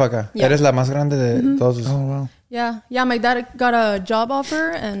 Vinieron para acá. Yeah. Eres la más grande de todos. Oh, wow. Yeah. My dad got a job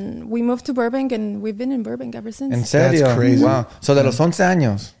offer and we moved to Burbank and we've been in Burbank ever since. ¿En serio? That's crazy. Wow. So de los 11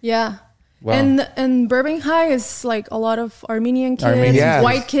 años. Yeah. Wow. And Burbank High is like a lot of Armenian kids, Armenians.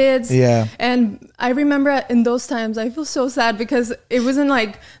 white kids. Yeah. And I remember in those times, I feel so sad because it wasn't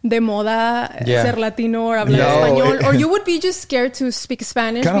like de moda ser Latino or hablar español. Or you would be just scared to speak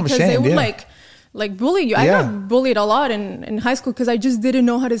Spanish kind of because ashamed, they would yeah. like bully you. I got bullied a lot in high school because I just didn't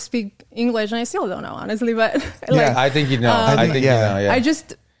know how to speak English. And I still don't know, honestly. But like, I think you know. I think you know. Yeah.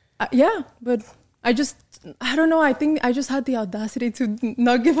 I just, I don't know. I think I just had the audacity to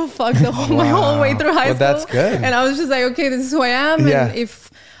not give a fuck my whole way through high school. That's good. And I was just like, okay, this is who I am. Yeah. And if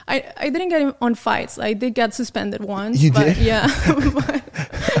I didn't get on fights, I did get suspended once. You but did? Yeah. But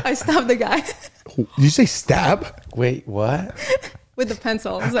I stabbed the guy Did you say stab? Wait, what? with the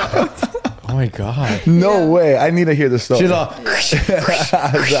pencil. So. Oh my God. No way. I need to hear this story. She's all, That's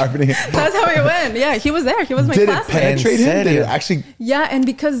how it went. Yeah, he was there. He was my Did it classmate. penetrate him? Did serio? it actually? Yeah, and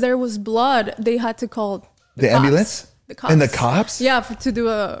because there was blood, they had to call The cops. ambulance? The cops. And the cops? Yeah, to do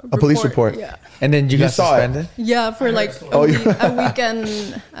a police report. Yeah. and then you got saw it. suspended? Yeah, for like a week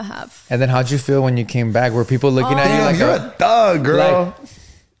and a half. And then how'd you feel when you came back? Were people looking at you Damn, like, you're a thug, girl. like-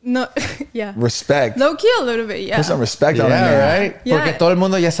 No, yeah. Respect. Low key a little bit, yeah. Put some respect on yeah, it. right? Yeah. Porque todo el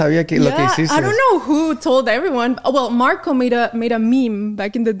mundo ya sabía que lo que hiciste. I don't know who told everyone. Well, Marco made a meme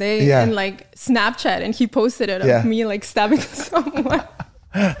back in the day in like Snapchat, and he posted it of me like stabbing someone.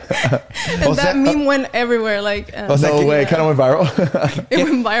 And that meme went everywhere. Like, No way. Kind of went viral. it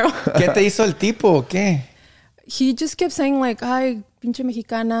went viral. ¿Qué te hizo el tipo o qué? He just kept saying like, "Ay, pinche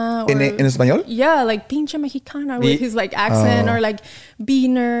mexicana." Or, in español? Yeah, like pinche mexicana with his like accent or like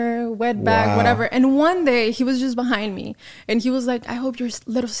beaner, wetback, whatever. And one day he was just behind me and he was like, "I hope your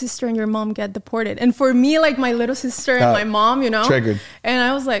little sister and your mom get deported." And for me, like my little sister and my mom, you know, triggered. And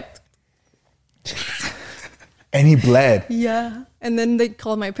I was like, And he bled. yeah. And then they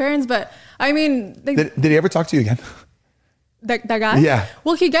called my parents, but I mean, Did he ever talk to you again? That guy? Yeah.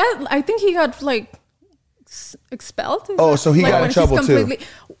 Well, I think he got like expelled. So he got in trouble too.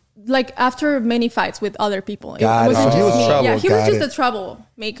 Like after many fights with other people. Got it. He was trouble. Yeah, he was just a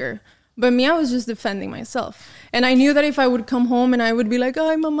troublemaker. But me, I was just defending myself. And I knew that if I would come home and I would be like,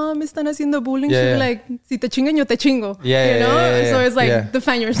 ay, mamá, me están haciendo bullying. She'd be like, si te chingan, yo te chingo. You know? So it's like,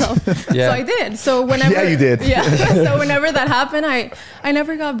 defend yourself. So I did. So whenever... Yeah, you did. Yeah. So whenever that happened, I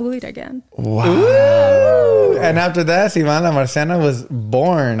never got bullied again. Wow. Ooh. And after that, Silvana La Marcianaa was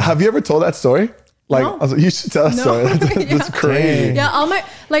born. Have you ever told that story? Like, no. I was like, you should tell that story. That's crazy. Yeah,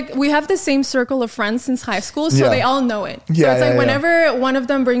 we have the same circle of friends since high school, so they all know it. So it's like whenever one of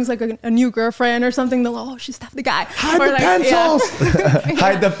them brings like a new girlfriend or something, they'll she stabbed the guy. Hide the pencils.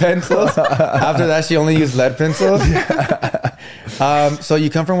 Hide the pencils. After that, she only used lead pencils. So you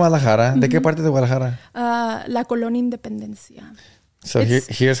come from Guadalajara. ¿De qué parte de Guadalajara? La Colonia Independencia. So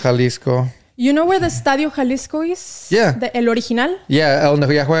here's Jalisco. You know where the Estadio Jalisco is? Yeah. El original? Yeah,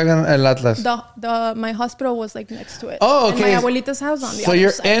 donde ya juegan el Atlas. My hospital was like next to it. Oh, okay. And my abuelita's house on the So other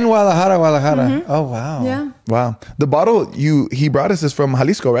you're side. in Guadalajara. Mm-hmm. Oh, wow. Yeah. Wow. The bottle he brought us is from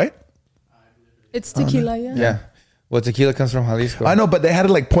Jalisco, right? It's tequila, yeah. Yeah. Well, tequila comes from Jalisco. I know, but they had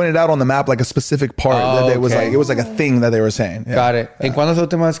to like point it out on the map, like a specific part that it was like a thing that they were saying. Yeah. Got it. ¿En cuándo es la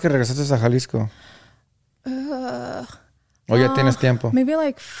última vez que regresaste a Jalisco? ¿O ya tienes tiempo? Maybe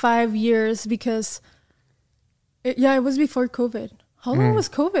like 5 years because... it was before COVID. How long was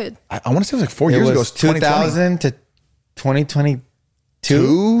COVID? I want to say it was like 4 years ago. It was 2000 to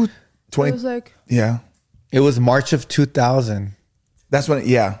 2022. It was like... Yeah. It was March of 2000. That's when,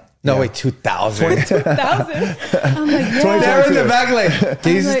 No, wait, 2000. 2000? I'm like, yeah. They're in the back like,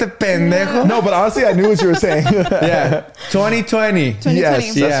 ¿qué dices este pendejo? No, but honestly, I knew what you were saying. Yeah. 2020. 2020.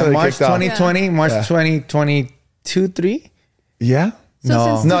 Yes. Yeah, March 2020, March 2022, 3? Yeah?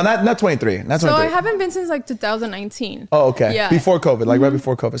 So No, not 23. Not 23. So I haven't been since like 2019. Oh, okay. Yeah. Before COVID, like right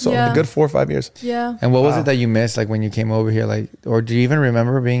before COVID. So a good 4 or 5 years. Yeah. And what was it that you missed, like when you came over here, like, or do you even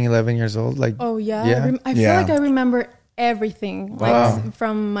remember being 11 years old? Like, oh yeah, yeah? I feel like I remember everything like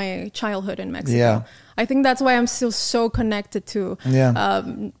from my childhood in Mexico. Yeah. I think that's why I'm still so connected to. Yeah.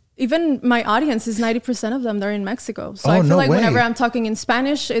 Even my audience is 90% of them, they're in Mexico. So I feel like whenever I'm talking in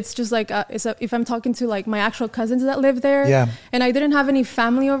Spanish, it's just like, if I'm talking to like my actual cousins that live there, and I didn't have any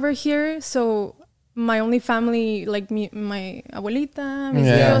family over here. So my only family, like my abuelita, mis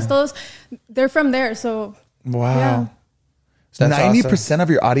tíos, todos, they're from there. So wow. Yeah. So 90%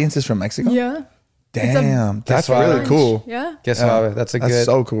 of your audience is from Mexico? Yeah. Damn. That's really really cool. Yeah. That's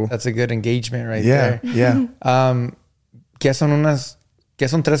so cool. That's a good engagement right there. Yeah. ¿Qué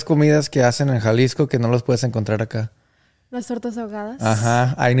son 3 comidas que hacen en Jalisco que no los puedes encontrar acá? Las tortas ahogadas.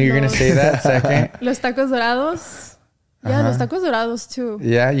 Ajá. I knew you were going to say that second. Los tacos dorados. Yeah, los tacos dorados too.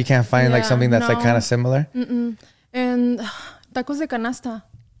 Yeah, you can't find like something that's like kind of similar. And tacos de canasta.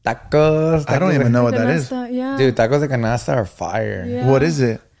 Tacos. I don't even know what that is. Yeah. Dude, tacos de canasta are fire. Yeah. What is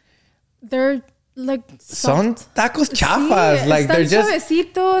it? They're like son tacos chafas. Sí, like they're just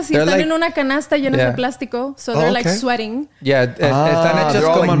suavecitos y están like, en una canasta llenos de plástico. So they're like sweating. Yeah, están hechos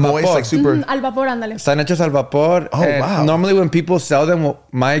como like al moist, vapor. like super. Al vapor, ándale. Están hechos al vapor. Oh, wow. Normally when people sell them,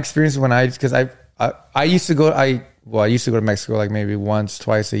 my experience because I used to go to Mexico like maybe once,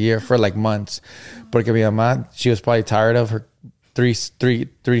 twice a year for like months. Porque mi mamá, she was probably tired of her three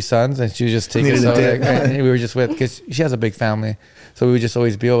sons and she was just taking it over there. And we were just with, because she has a big family. So we would just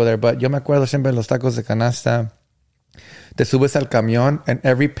always be over there. But yo me acuerdo siempre los tacos de canasta. Te subes al camión and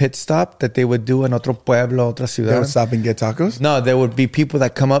every pit stop that they would do in otro pueblo, otra ciudad. They would stop and get tacos? No, there would be people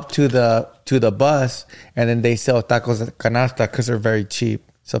that come up to the bus and then they sell tacos de canasta because they're very cheap.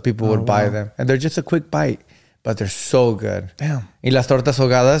 So people would buy them. And they're just a quick bite, but they're so good. Damn. Y las tortas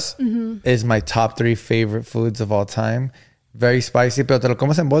ahogadas is my top 3 favorite foods of all time. Very spicy, pero ¿te lo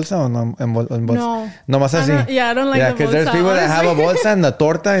comes en bolsa o no? En bolsa? No. Nomás así. I don't like the bolsa. Because there's people that have a bolsa and the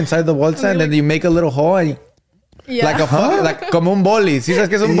torta inside the bolsa and then you make a little hole and like como un boli. ¿Sí sabes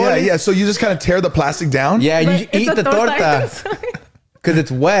qué es un boli? Yeah. So you just kind of tear the plastic down? Yeah, and you eat the torta. Because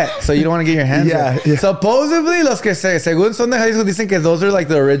it's wet, so you don't want to get your hands wet. Yeah. Supposedly, los que según son de Jalisco dicen que those are like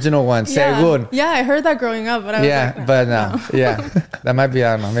the original ones. Yeah. Según. Yeah, I heard that growing up, but I was like, but no. Yeah. That might be,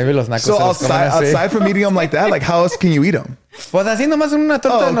 I don't know. Maybe los nacos. So outside from eating them like that, like how else can you eat them? Pues así nomás en una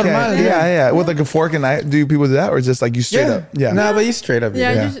torta normal. Yeah. With like a fork and knife. Do people do that? Or just like you straight up? Yeah. No, but you straight up.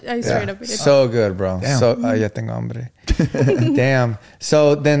 I straight up eat it. So good, bro. Damn. So, ya tengo hambre. Damn.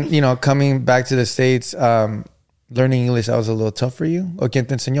 So then, coming back to the States, learning English, that was a little tough for you? ¿O quién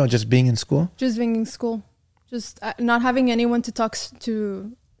te enseñó? Just being in school? Just being in school. Just not having anyone to talk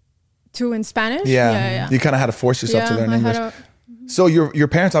to in Spanish. Yeah. You kind of had to force yourself to learn English. So your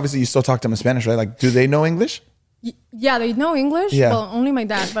parents, obviously, you still talk to them in Spanish, right? Like, do they know English? Yeah, they know English. Yeah. Well, only my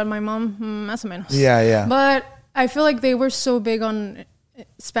dad, but my mom, más o menos. Yeah. But I feel like they were so big on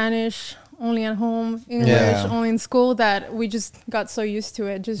Spanish only at home, English only in school, that we just got so used to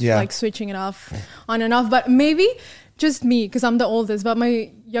it, just like switching it off on and off. But maybe just me, because I'm the oldest, but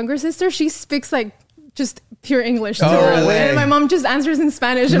my younger sister, she speaks like just pure English too. Oh, really? And my mom just answers in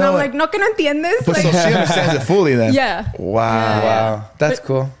Spanish, and I'm like, no que no entiendes. But like, so she understands it fully then. Yeah. Wow. Wow. That's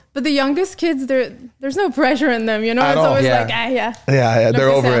cool. But the youngest kids, there's no pressure in them, you know? At It's all. always Yeah. like, yeah. Yeah, they're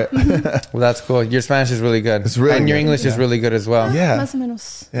over it. Well, that's cool. Your Spanish is really good. It's really and your good. English is really good as well. Yeah. Más o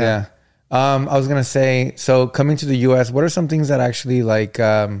menos. Yeah. I was going to say, so coming to the US, what are some things that actually like,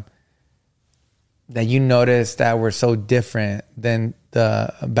 that you noticed that were so different than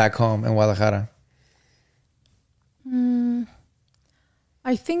the back home in Guadalajara?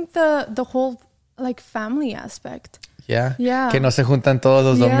 I think the whole like family aspect. Yeah. Yeah. Que no se juntan todos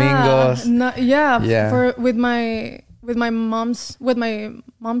los domingos. No, yeah. Yeah. With my mom's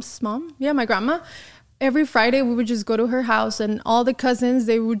mom. Yeah, my grandma. Every Friday we would just go to her house, and all the cousins,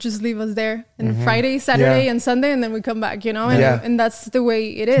 they would just leave us there. And Friday, Saturday, and Sunday, and then we come back, you know? And, and that's the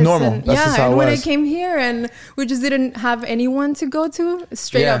way it is. Normal. And, That's just how and it when I was. came here, and we just didn't have anyone to go to,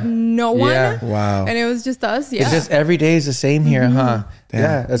 straight up no one. Yeah. Wow. And it was just us, It's just every day is the same here, huh? Damn.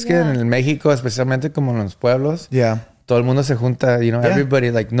 Yeah. Es que en México, especialmente como en los pueblos, todo el mundo se junta, you know,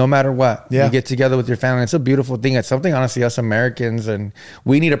 everybody, like, no matter what, you get together with your family. It's a beautiful thing. It's something, honestly, us Americans, and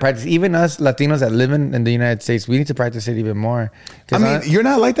we need to practice. Even us Latinos that live in the United States, we need to practice it even more. I mean, you're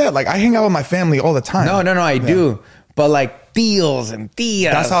not like that. Like, I hang out with my family all the time. No, I do. But, like, tíos and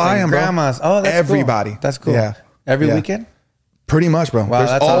tías. That's how I am, grandmas. bro. Oh, that's everybody. Cool. That's cool. Yeah. Every weekend? Pretty much, bro. Wow, There's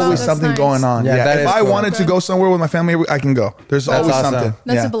that's always awesome. something That's going nice. on. Yeah, that If is I cool. wanted to go somewhere with my family, I can go. There's That's always awesome. something.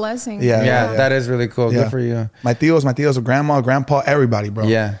 That's a blessing. Yeah. That is really cool. Yeah. Good for you. My tíos, grandma, grandpa, everybody, bro.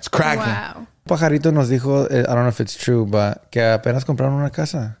 Yeah. It's cracking. Wow. Pajarito nos dijo, I don't know if it's true, but que apenas compraron una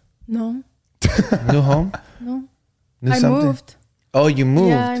casa. No. New home? No. New I something? moved. Oh, you moved?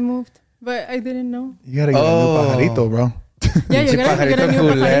 Yeah, I moved. But I didn't know. You gotta get a new pajarito, bro. Yeah, you gotta get a new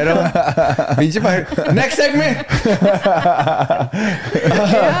pajarito. Pinche pajarito. Next segment.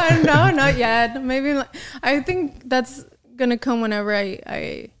 Yeah, no, not yet. Maybe I think that's gonna come whenever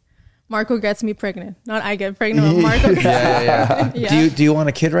I Marco gets me pregnant. Not I get pregnant, but Marco gets Yeah. Yeah. Do you want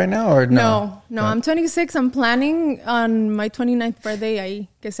a kid right now or no? No, I'm 26. I'm planning on my 29th birthday ahí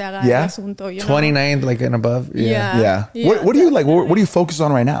que se haga Yeah? el asunto, you know? 29 like and above? Yeah. What do you like? What do you focus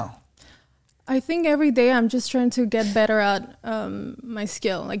on right now? I think every day I'm just trying to get better at my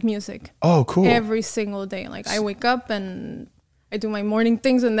skill, like music. Oh, cool. Every single day. Like I wake up and I do my morning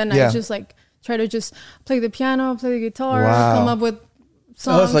things, and then Yeah. I just like try to just play the piano, play the guitar, Wow. come up with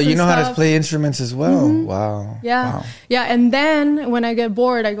songs. Oh, so you and know how to stuff. play instruments as well. Wow. Yeah. Wow. Yeah. And then when I get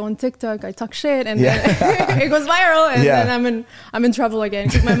bored, I go on TikTok, I talk shit, and Yeah. then it goes viral, and Yeah. then I'm in trouble again.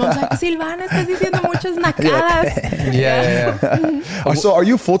 Because my mom's like, Silvana, estás diciendo muchas nacadas. Yeah. So are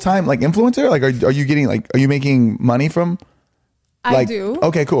you full time like influencer? Like are you getting like are you making money from? I Like, do.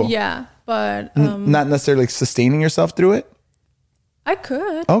 okay, cool. Yeah. But Not necessarily like, sustaining yourself through it? I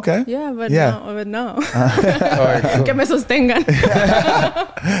could. Okay. Yeah, but Yeah. no. All right, cool. Que me sostengan.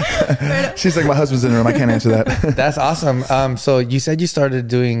 She's like, my husband's in the room. I can't answer that. That's awesome. So you said you started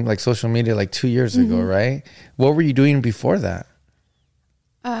doing like social media like 2 years ago, right? What were you doing before that?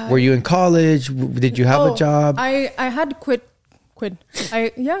 Were you in college? Did you have a job? I had quit. Quit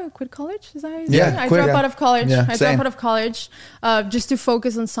college. Is that how you say Yeah, it? I quit. dropped out of college. Yeah, I same. dropped out of college just to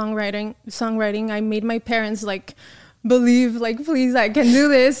focus on songwriting. I made my parents like believe, like, please, I can do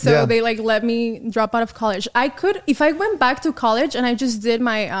this. So Yeah. they like let me drop out of college. I could, if I went back to college and I just did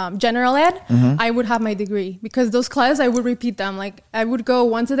my general ed, I would have my degree, because those classes I would repeat them. Like I would go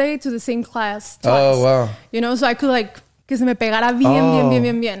once a day to the same class twice. Oh, wow. You know, so I could like que se me pegara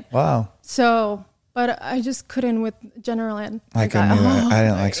bien. Wow. So, but I just couldn't with general ed. I couldn't either. I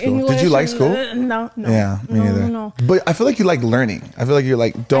didn't like school. Did you like school? No. Yeah, me neither. No. But I feel like you like learning. I feel like you're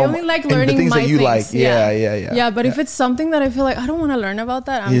like, I only like and learning the things my that you things. like. Yeah. Yeah, but if it's something that I feel like I don't want to learn about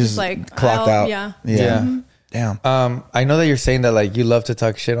that, I'm You just like clocked out. Yeah. Yeah. Damn. I know that you're saying that like you love to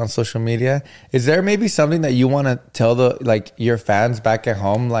talk shit on social media. Is there maybe something that you want to tell the like your fans back at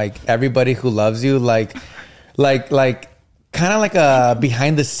home, like everybody who loves you, like kind of like a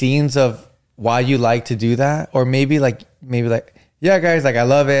behind the scenes of why you like to do that? Or maybe like yeah guys, like I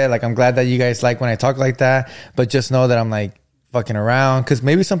love it, like I'm glad that you guys like when I talk like that, but just know that I'm like fucking around, because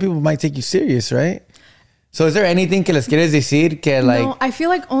maybe some people might take you serious, right? So is there anything que les quieres decir que like... No, I feel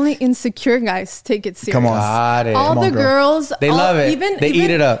like only insecure guys take it serious. Come on. Got it. All the girls... They love it. They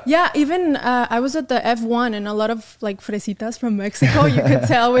eat it up. Yeah, even I was at the F1 and a lot of like fresitas from Mexico, you could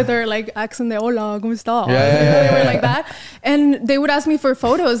tell with their like accent, de hola, ¿cómo está? Yeah. They were like that. And they would ask me for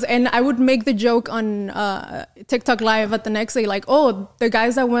photos and I would make the joke on TikTok Live at the next day, like, oh, the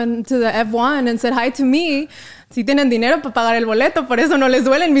guys that went to the F1 and said hi to me, si tienen dinero para pagar el boleto, por eso no les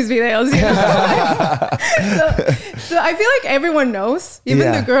duelen mis videos. You know? so I feel like everyone knows.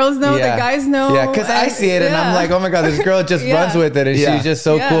 Even the girls know, the guys know. Yeah, because I see it and I'm like, oh my God, this girl just runs with it. And she's just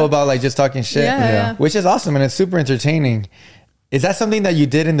so cool about like just talking shit. Which is awesome and it's super entertaining. Is that something that you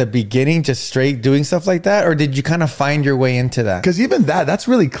did in the beginning, just straight doing stuff like that? Or did you kind of find your way into that? Because even that's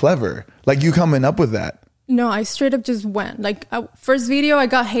really clever. Like you coming up with that. No, I straight up just went. Like, first video, I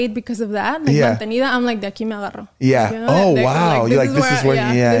got hate because of that. Like, mantenida, I'm like, de aquí me agarro. Yeah. You know? Oh, wow. You're like, this is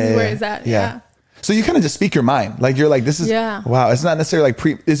where it's at. Yeah. So you kind of just speak your mind. Like, you're like, this is, wow. It's not necessarily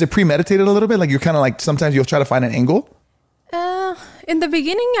like, is it premeditated a little bit? Like, you're kind of like, sometimes you'll try to find an angle? In the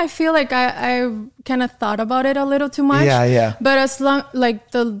beginning, I feel like I kind of thought about it a little too much. Yeah. But as long,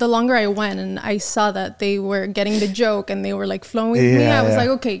 like the longer I went and I saw that they were getting the joke and they were like flowing with me, I was like,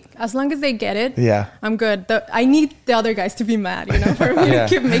 okay, as long as they get it, I'm good. I need the other guys to be mad, you know, for me to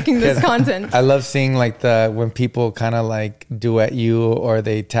keep making this content. I love seeing like when people kind of like duet you or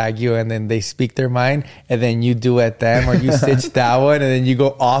they tag you and then they speak their mind and then you duet them or you stitch that one and then you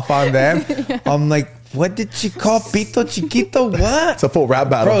go off on them. I'm like, what did she call Pito Chiquito? What? It's a full rap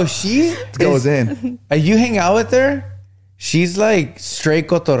battle. Bro, she goes in. You hang out with her? She's like straight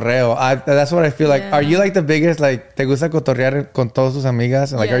cotorreo. That's what I feel like. Are you like the biggest, like, te gusta cotorrear con todas tus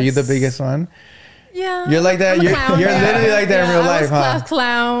amigas? Like, are you the biggest one? Yeah. You're like that? You're literally like that in real life, huh? Class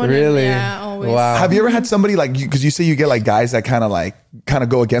clown. Really? Yeah, always. Wow. Have you ever had somebody like, because you say you get like guys that kind of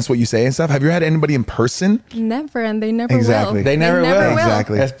go against what you say and stuff. Have you had anybody in person? Never, and they never will. They never will.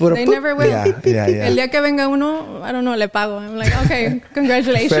 Exactly. They never will. Yeah. El día que venga uno, I don't know, le pago. I'm like, okay,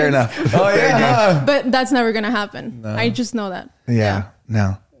 congratulations. Fair enough. Oh, yeah. But that's never going to happen. No. I just know that. Yeah.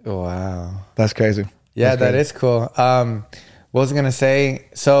 No. Wow. That's crazy. Yeah, that is cool. What was I going to say?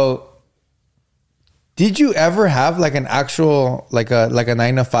 So, did you ever have like an actual, like a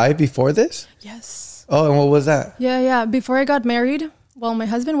 9-to-5 before this? Yes. Oh, and what was that? Yeah. Before I got married, well, my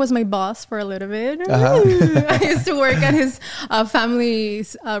husband was my boss for a little bit. I used to work at his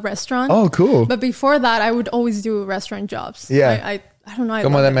family's restaurant. Oh, cool. But before that, I would always do restaurant jobs. Yeah. I don't know.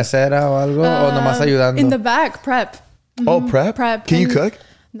 Como de mesera o algo? O nomás ayudando? In the back, prep. Oh, prep? Prep. Can you cook?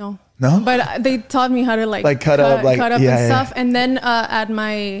 No. No? But they taught me how to cut up and stuff. And then at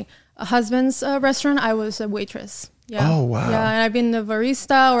my husband's restaurant, I was a waitress. Yeah. Oh, wow. Yeah, and I've been a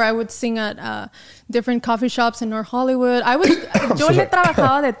barista, or I would sing at different coffee shops in North Hollywood. Yo le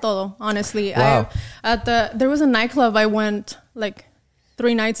trabajaba de todo, honestly. Wow. There was a nightclub I went like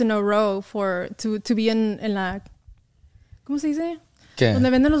 3 nights in a row to be in la, ¿cómo se dice? ¿Qué? Donde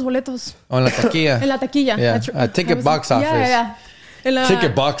venden los boletos. Oh, en la taquilla. En la taquilla. Yeah. Ticket box office. Yeah.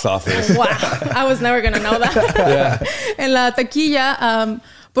 Ticket box office. Wow. I was never going to know that. En la taquilla,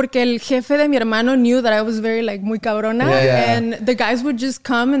 porque el jefe de mi hermano knew that I was very like muy cabrona. And the guys would just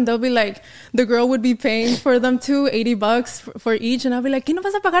come and they'll be like, the girl would be paying for them too, $80 for each. And I'll be like, ¿qué no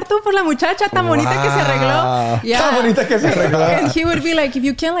vas a pagar tú por la muchacha tan bonita que se arregló? Yeah. Tan bonita que se arregló. And he would be like, if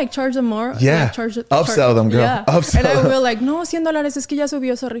you can like charge them more. Like, upsell them, girl. Yeah. Upsell and I will like, no, $100 es que ya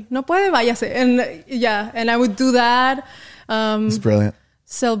subió, sorry. No puede, váyase. And I would do that. It's brilliant.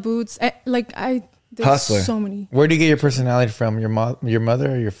 Sell boots. I did Hustler. so many. Where do you get your personality from? Your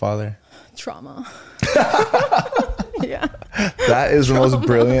mother or your father? Trauma. Yeah. That is the most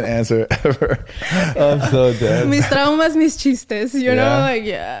brilliant answer ever. I'm so dead. Mis traumas, mis chistes. You know, like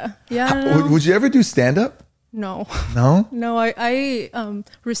Yeah. Would you ever do stand-up? No. No? No, I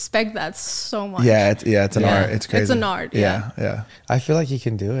respect that so much. Yeah, it's an art. It's crazy. It's an art. Yeah. I feel like you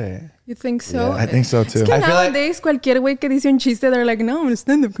can do it. You think so? Yeah, I think so too. Es que nowadays, cualquier güey que dice un chiste, they're like, no, I'm a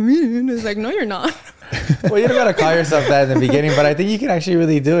stand-up comedian. It's like, no, you're not. Well, you don't gotta call yourself that in the beginning, but I think you can actually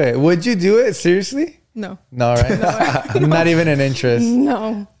really do it. Would you do it? Seriously? No. No, right? No. Not even an interest.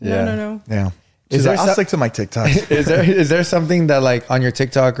 No. Yeah. Yeah. I'll stick to my TikTok. Is there something that like on your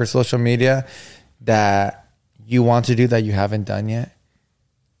TikTok or social media that you want to do that you haven't done yet?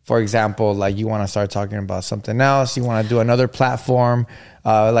 For example, like you want to start talking about something else. You want to do another platform.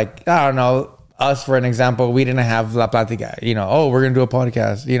 Like, I don't know, us, for an example, we didn't have La Platica. You know, oh, we're going to do a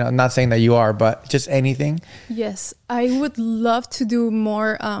podcast. You know, not saying that you are, but just anything. Yes. I would love to do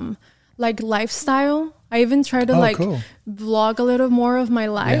more like lifestyle. I even try to vlog a little more of my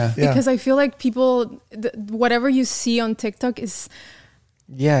life because I feel like people, whatever you see on TikTok is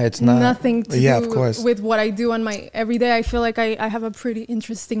it's not nothing to of do course. with what I do on my everyday. I feel like I have a pretty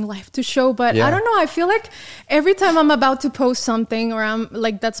interesting life to show, but Yeah. I don't know. I feel like every time I'm about to post something or I'm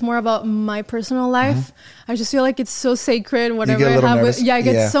like, that's more about my personal life, I just feel like it's so sacred. Whatever get a I little have, nervous? I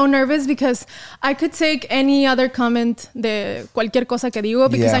get so nervous because I could take any other comment de cualquier cosa que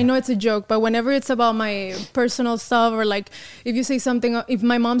digo because I know it's a joke. But whenever it's about my personal stuff or like if you say something, if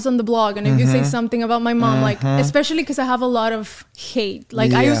my mom's on the blog and if you say something about my mom, like especially because I have a lot of hate.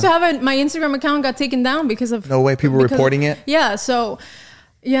 Like I used to have my Instagram account got taken down because of people reporting it. Yeah, so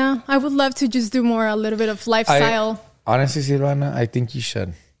I would love to just do more a little bit of lifestyle. Honestly, Silvana, I think you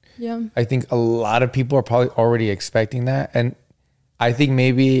should. Yeah. I think a lot of people are probably already expecting that. And I think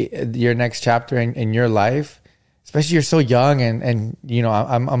maybe your next chapter in your life, especially you're so young and you know,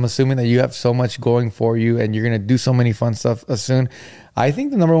 I'm assuming that you have so much going for you and you're going to do so many fun stuff soon. I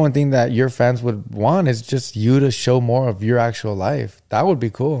think the number one thing that your fans would want is just you to show more of your actual life. That would be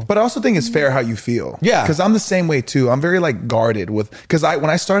cool. But I also think it's fair how you feel. Yeah. Because I'm the same way too. I'm very like guarded with, because when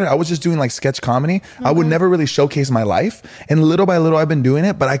I started, I was just doing like sketch comedy. I would never really showcase my life. And little by little, I've been doing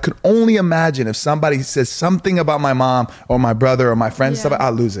it. But I could only imagine if somebody says something about my mom or my brother or my friends, stuff,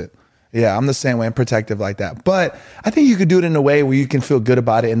 I'll lose it. Yeah, I'm the same way. I'm protective like that. But I think you could do it in a way where you can feel good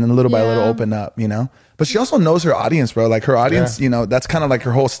about it and then little by little open up, you know? But she also knows her audience, bro. Like her audience, you know, that's kind of like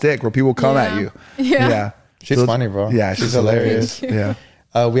her whole stick where people come at you. Yeah. She's funny, bro. Yeah, she's hilarious. Hilarious.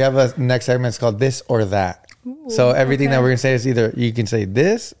 Yeah. We have a next segment. It's called This or That. Ooh, so everything that we're going to say is either you can say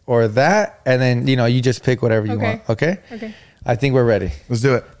this or that. And then, you know, you just pick whatever you want. Okay? Okay. I think we're ready. Let's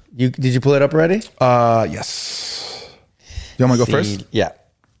do it. Did you pull it up already? Yes. You want me to go first? Yeah.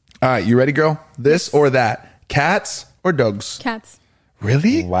 All right, you ready, girl? This or that. Cats or dogs? Cats.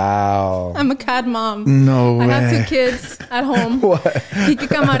 Really? Wow. I'm a cat mom. No way. I have 2 kids at home. What? Kiki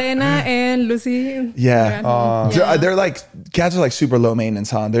Camarena and Lucy. Yeah. They're like, cats are like super low maintenance,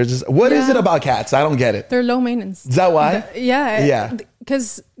 huh? They're just, what is it about cats? I don't get it. They're low maintenance. Is that why? Yeah.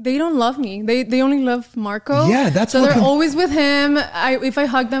 Because they don't love me. They only love Marco. Yeah, that's so what they're always with him. If I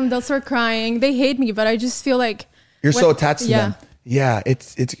hug them, they'll start crying. They hate me, but I just feel like you're so attached to them. Yeah,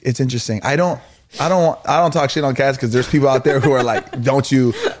 it's interesting. I don't talk shit on cats because there's people out there who are like, don't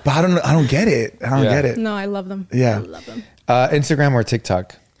you? But I don't get it. I don't get it. No, I love them. Yeah. I love them. Instagram or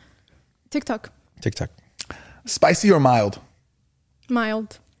TikTok? TikTok. Spicy or mild?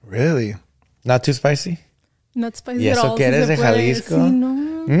 Mild. Really? Not too spicy? Not spicy ¿Y at eso all. que eres de Jalisco? Sí,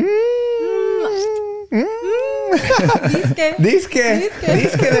 no. Disque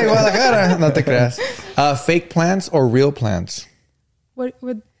de Guadalajara. No te creas. Fake plants or real plants? What?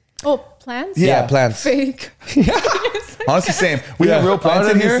 Oh, plants? Yeah, plants. Fake. Honestly, same. We have real plants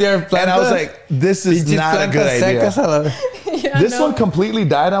in here, and I was like, "This is not a good idea." This one completely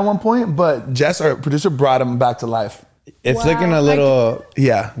died at one point, but Jess, our producer, brought him back to life. It's looking a little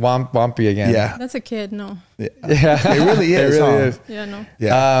wompy again. Yeah, that's a kid. No. Yeah, it really is. It really is. Yeah, no.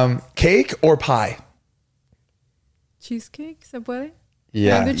 Yeah. Cake or pie? Cheesecake, se puede?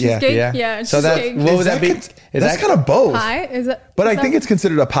 Yeah. The cheesecake? Yeah. So cheesecake. what would that be? That's kind of both. Pie? Is it? But I think it's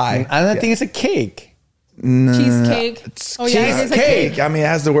considered a pie. I don't think it's a cake. Cheesecake. Oh yeah, it is a cake. I mean, it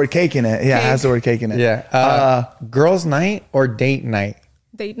has the word cake in it. Yeah, it has the word cake in it. Yeah. Girls' night or date night?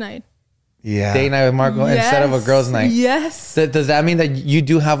 Date night. Yeah. Date night with Marco instead of a girls' night. Yes. Does that mean that you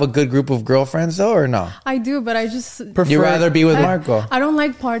do have a good group of girlfriends though, or no? I do, but I just prefer. You rather be with Marco. I don't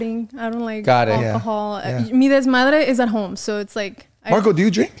like partying. I don't like Got it. alcohol. Mi desmadre is at home, so it's like. Marco, do you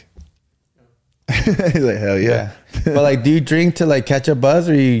drink? He's like, hell yeah. But like, do you drink to like catch a buzz,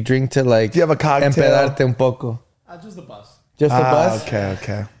 or you drink to like? Do you have a cocktail? Empedarte un poco. Just the buzz. Just the buzz.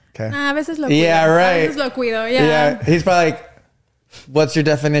 Okay. A veces lo cuido. Yeah, right. A veces lo cuido. Yeah. He's probably like, what's your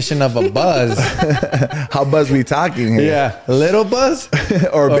definition of a buzz? How buzz we talking here? Yeah, little buzz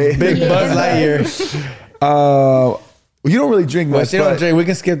or big Buzz Lightyear. You don't really drink much. Well, you don't drink. We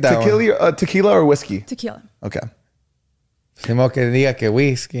can skip that one. Tequila or whiskey? Tequila. Okay. Simo que diga que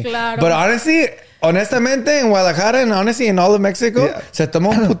whiskey. Claro. But honestamente, en Guadalajara and honestly in all of Mexico, se toma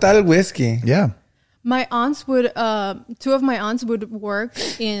un putal whiskey. Yeah. My aunts would, 2 of my aunts would work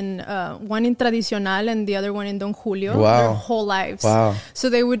in, one in Tradicional and the other one in Don Julio. Wow. Their whole lives. Wow. So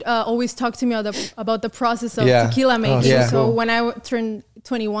they would always talk to me about the process of tequila making. Yeah. So when I turned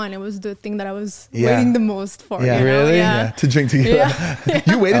 21, it was the thing that I was waiting the most for. Yeah. You know? Really? Yeah. To drink tequila. Yeah.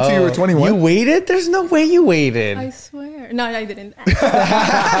 You waited till you were 21? You waited? There's no way you waited. I swear. No, I didn't.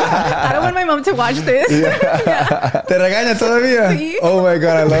 I don't want my mom to watch this. Yeah. Te regaña todavía? Sí. Oh my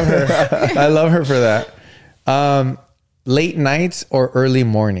God, I love her. I love her for that. Late nights or early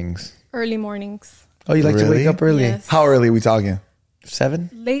mornings? Early mornings. Oh, you like to wake up early? Yes. How early are we talking? 7?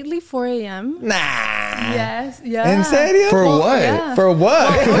 Lately, 4 a.m. Nah. Yes. Yeah. En serio? For what? Yeah. For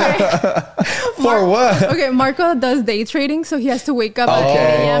what? For what? Okay, Marco does day trading, so he has to wake up at 8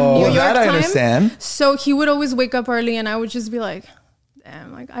 Okay. a.m. New Well, York that I time. understand. So he would always wake up early, and I would just be like,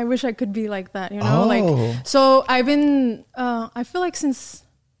 damn, like I wish I could be like that, you know? Oh. Like, so I've been, I feel like since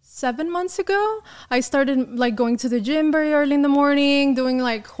 7 months ago, I started like going to the gym very early in the morning, doing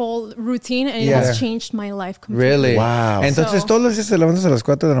like whole routine, and it has changed my life completely. Really? Wow. Entonces, So- todos los días te levantas a las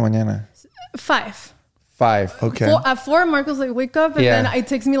 4 de la mañana. 5. 5. Okay. At 4, Marco's like, wake up, and Yeah. then it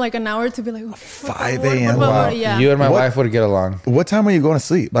takes me like an hour to be like, 5 a.m. Wow. Wow. Yeah. You and my What- wife would get along. What time are you going to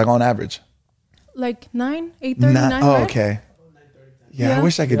sleep? Like on average? Like 9, 8:30, 9, Oh, right? okay. Yeah, I Yeah.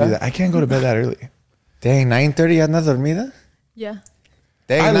 wish I could do that. I can't go to bed that early. Dang, 9:30 ya andas dormida? Yeah.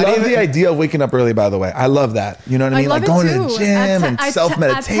 Dang, I not love even- the idea of waking up early, by the way. I love that. You know what I mean? love Like it going too. to the gym and At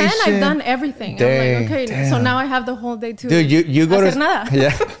self-meditation. 10, I've done everything. Dang, I'm like, okay, so damn. now I have the whole day to Dude, you go hacer to nada.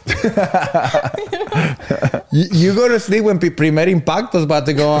 Yeah. you go to sleep when Primer Impacto's about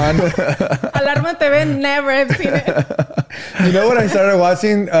to go on. Alarma TV, never have seen it. You know what I started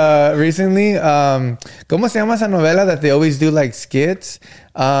watching recently? ¿Cómo se llama esa novela that they always do like skits?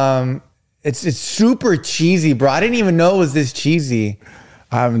 It's super cheesy, bro. I didn't even know it was this cheesy.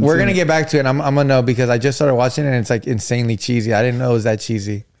 We're gonna get back to it. I'm gonna know because I just started watching it and it's like insanely cheesy. I didn't know it was that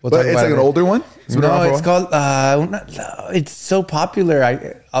cheesy. We'll But talk it's about like it. an older one? been around No, for it's a called. It's so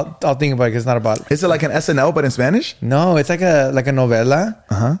popular. I'll think about it. 'Cause it's not about. Is it like an SNL but in Spanish? No, it's like a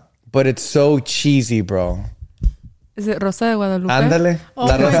novela. But it's so cheesy, bro. Is it Rosa de Guadalupe? Ándale. Oh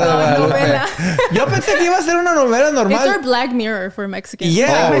La my Rosa de God, Guadalupe. novela. Yo pensé que iba a ser una novela normal. It's our Black Mirror for Mexicans. Yeah.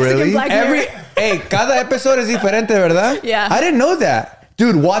 Like Oh, Mexican really? Black Mirror. Cada episode es diferente, ¿verdad? Yeah. I didn't know that.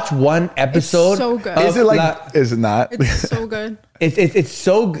 Dude, watch one episode. so good. of Is it like? La- Is it not? It's so good.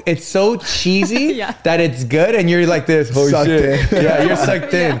 it's so cheesy Yeah. that it's good, and you're like this. Oh Sucked shit! in. Yeah, you're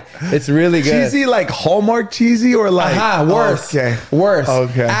sucked in. It's really good. Cheesy, like Hallmark cheesy, or like Worse. Okay. Worse.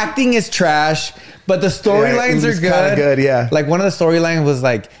 Okay. Acting is trash, but the storylines it's are kinda good. good, yeah. Like one of the storylines was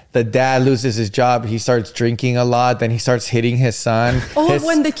like the dad loses his job. He starts drinking a lot. Then he starts hitting his son. Oh, His-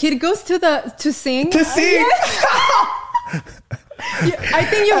 when the kid goes to sing. to see. I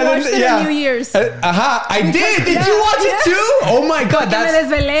think you watched it in New Year's. I did. Did Yeah, you watch yeah. it too? Oh my god, Que me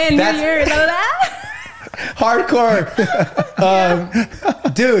desvelé en New that's- Year's. hardcore.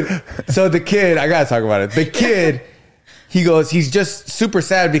 Dude, so the kid, I gotta talk about it. The kid, he's just super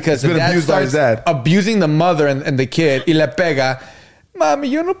sad because the been dad abused by his starts dad. abusing the mother and the kid. Y le pega. Mami,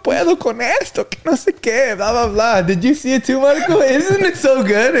 yo no puedo con esto, que no sé qué, blah, blah, blah. Did you see it too, Marco? Isn't it so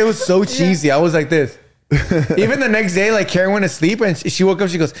good? It was so cheesy. I was like this. Even the next day, like Karen went to sleep and she woke up.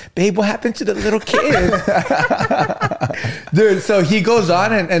 She goes, "Babe, what happened to the little kid?" Dude, so he goes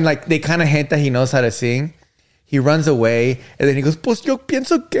on and like they kind of hint that he knows how to sing. He runs away and then he goes, "Pues yo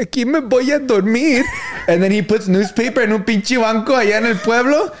pienso que aquí me voy a dormir." And then he puts newspaper en un pinche banco allá en el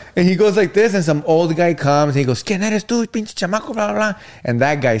pueblo. And he goes like this and some old guy comes and he goes, "¿Quién eres tú, pinche chamaco, blah, blah, blah." And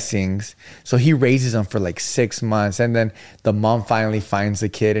that guy sings. So he raises him for like 6 months. And then the mom finally finds the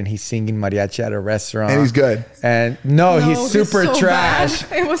kid and he's singing mariachi at a restaurant. And he's good. And no, he's super so trash.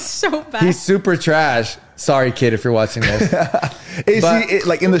 bad. It was so bad. He's super trash. Sorry, kid, if you're watching this. Is But- he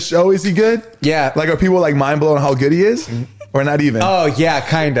like in the show? Is he good? Yeah. Like, are people like mind blown how good he is, or not even? Oh, yeah,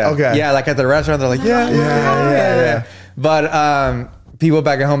 kind of. Okay. Yeah, like at the restaurant, they're like, yeah. But people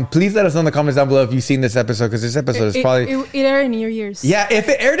back at home, please let us know in the comments down below if you've seen this episode, because this episode is probably... It aired in New Year's. yeah, if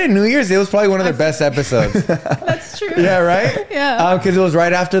it aired in New Year's, it was probably one of their best episodes. That's true. Yeah, right? Yeah. Because it was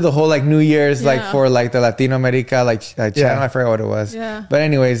right after the whole like New Year's, like Yeah. for like the Latino America like channel. Yeah. I forgot what it was. Yeah. But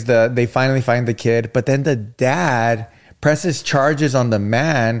anyways, they finally find the kid, but then the dad presses charges on the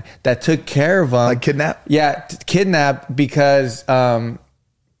man that took care of him. Like kidnap? Yeah, kidnapped because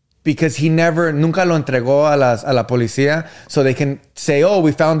he nunca lo entregó a la policía, so they can say, "Oh,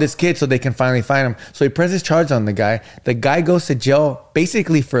 we found this kid," so they can finally find him. So he presses charge on the guy. The guy goes to jail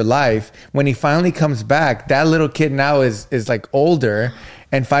basically for life. When he finally comes back, that little kid now is like older.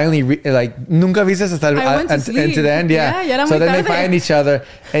 And finally, like, nunca viste hasta I went to sleep. into the end, yeah. Yeah, ya era So muy then they tarde. find each other.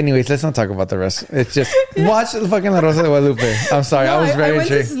 Anyways, let's not talk about the rest. It's just watch the fucking La Rosa de Guadalupe. I'm sorry, No, I was very I went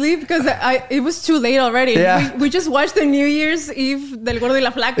to intrigued. sleep because it was too late already. Yeah. We just watched the New Year's Eve del Gordo y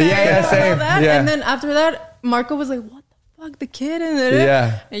la Flaca. Yeah, and all same. that. Yeah. And then after that, Marco was like, "What the fuck, the kid?" And then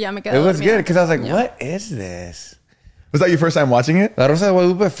Yeah. ya me quedé It was dormida. good because I was like, Yeah. what is this? Was that your first time watching it? La Rosa de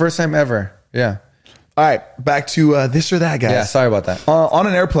Guadalupe, first time ever. Yeah. All right, back to this or that, guys. Yeah, sorry about that. On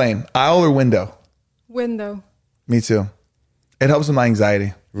an airplane, aisle or window? Window. Me too. It helps with my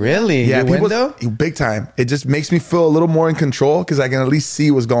anxiety. Really? Yeah, Your window? big time. It just makes me feel a little more in control because I can at least see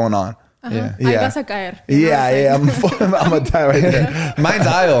what's going on. Yeah. I vas a caer. Yeah. I'm gonna die right there. Mine's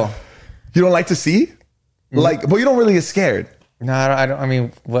aisle. You don't like to see? Like, but you don't really get scared. No, I don't. I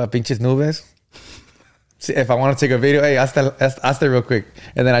mean, what, pinches nubes? See, if I want to take a video, hey, hazte real quick.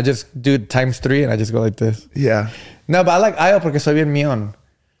 And then I just do ×3 and I just go like this. Yeah. No, but I like aisle porque soy bien míon.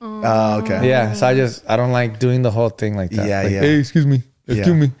 Oh, okay. Yeah, so I don't like doing the whole thing like that. Yeah, like, yeah. Hey, excuse me.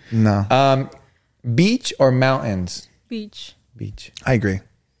 No. Beach or mountains? Beach. Beach. I agree.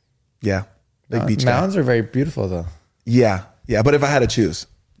 Yeah. Big beach guy. Mountains are very beautiful though. Yeah. Yeah. But if I had to choose,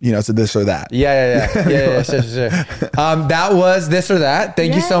 it's a this or that. Yeah. Sure. That was this or that.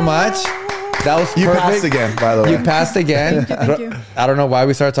 Thank you so much. That was perfect. You passed again, by the way. You passed again. Thank you. I don't know why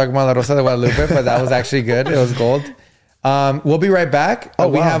we started talking about La Rosa de Guadalupe, but that was actually good. It was gold. We'll be right back.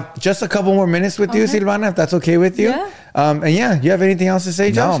 We have just a couple more minutes with you, Silvana, if that's okay with you. Yeah. And you have anything else to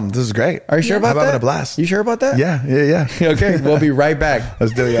say, Josh? No, this is great. Are you sure about that? I'm having a blast. You sure about that? Yeah. Okay, we'll be right back.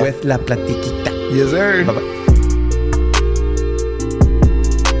 Let's do it, y'all. With La Platiquita. Yes, sir. Bye-bye.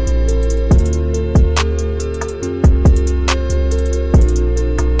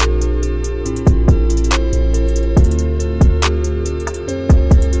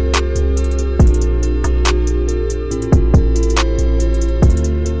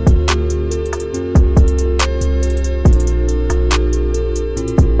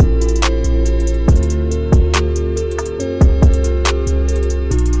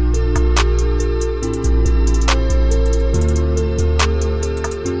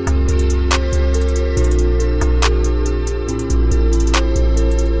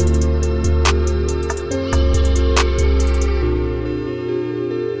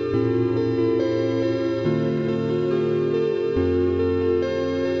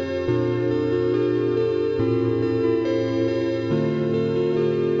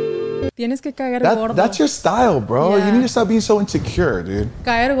 Tienes que caer gordo. That's your style, bro. Yeah. You need to stop being so insecure, dude.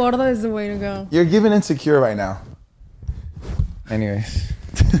 Caer gordo is the way to go. You're giving insecure right now. Anyways.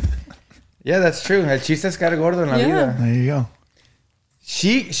 Yeah, that's true. El chiste es caer gordo en la vida. There you go.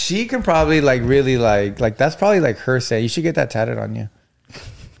 She can probably really that's probably like her say. You should get that tatted on you.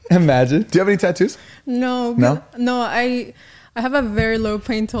 Imagine. Do you have any tattoos? No. I have a very low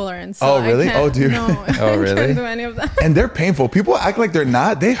pain tolerance. So Oh, really? I can't, Oh, dear. No, Oh, really? I can't do any of that. And they're painful. People act like they're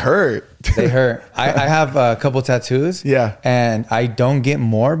not. They hurt. They hurt. I have a couple tattoos. Yeah. And I don't get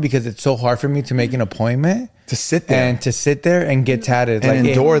more because it's so hard for me to make an appointment. To sit there. And to sit there and get tatted. And like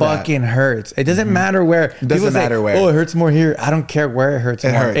endure it that. fucking hurts. It doesn't matter where. It doesn't People say, matter where. Oh, it hurts more here. I don't care where it hurts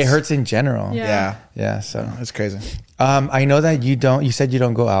more. hurts. It hurts in general. Yeah. Yeah, so. That's crazy. I know that you said you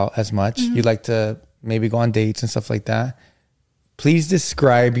don't go out as much. You like to maybe go on dates and stuff like that. Please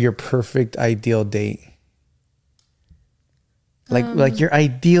describe your perfect ideal date. Like your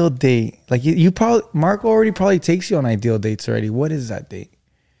ideal date. Like you probably, Marco already probably takes you on ideal dates already. What is that date?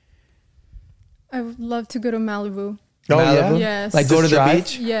 I would love to go to Malibu. Oh, Malibu? yeah? Yes. Like go to the drive?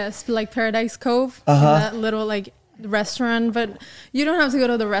 beach? Yes, like Paradise Cove. That little like restaurant, but you don't have to go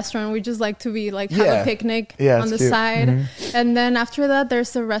to the restaurant. We just like to be like have Yeah. a picnic Yeah, on the it's cute. side. And then after that,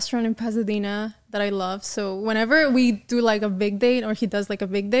 there's a restaurant in Pasadena that I love. So whenever we do like a big date or he does like a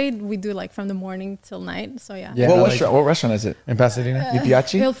big date, we do like from the morning till night. So yeah. Yeah. What I like restaurant is it? in Pasadena? Il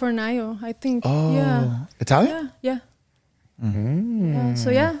Piaci? Il Fornaio, I think. Oh. Yeah. Italian? Yeah.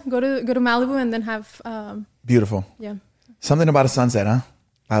 So yeah, go to Malibu and then have Beautiful. yeah. Something about a sunset, huh?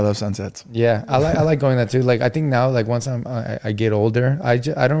 I love sunsets. Yeah, I like going that too. Like I think now, like once I get older, I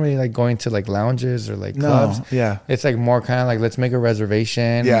don't really like going to like lounges or like clubs. Yeah. It's like more kind of like let's make a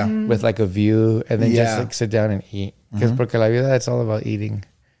reservation. Yeah. With like a view and then just Yeah. like sit down and eat. Because porque la vida it's all about eating.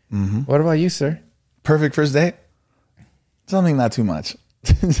 What about you, sir? Perfect first date? Something not too much.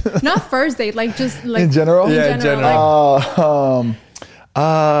 Not first date, like just like In general? Yeah, in general.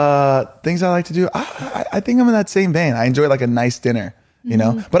 Things I like to do. I think I'm in that same vein. I enjoy like a nice dinner, you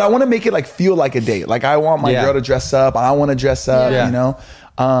know, but I want to make it like feel like a date. Like I want my Yeah. girl to dress up. I want to dress up, Yeah. you know.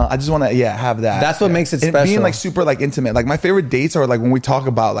 I just want to, have that. That's what makes it And special. being like super like intimate. Like my favorite dates are like when we talk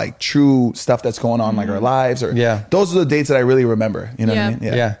about like true stuff that's going on, like our lives, or Yeah. those are the dates that I really remember. You know what I Yeah.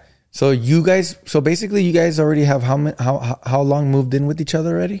 mean? Yeah. So basically you guys already have how long moved in with each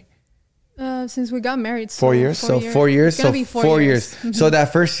other already? since we got married. So 4 years? So 4 years. It's gonna So be 4 years. So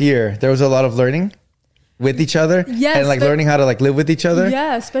that first year, there was a lot of learning with each other. Yes, and like but- learning how to like live with each other.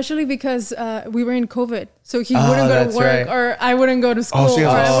 Yeah, especially because we were in COVID. So he wouldn't go that's to work right. or I wouldn't go to school so you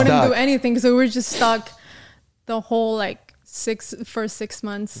or guys I were wouldn't stuck. do anything. So we were just stuck the whole like first 6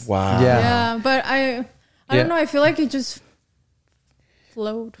 months. Wow. Yeah. Yeah, but I Yeah. don't know. I feel like it just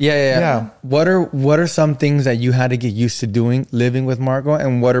flowed. Yeah. What are some things that you had to get used to doing living with Marco,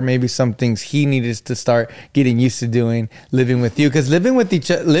 and what are maybe some things he needed to start getting used to doing living with you? Because living with each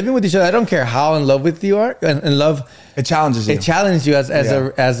other, I don't care how in love with you are, in love, it challenges you. It challenges you as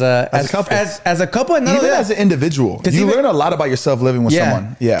a couple, as a couple, and even as an individual. You learn a lot about yourself living with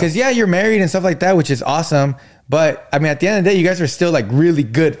someone. Yeah, because you're married and stuff like that, which is awesome. But I mean, at the end of the day, you guys are still like really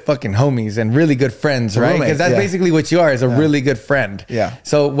good fucking homies and really good friends, right? Because that's basically what you are, is a really good friend. Yeah.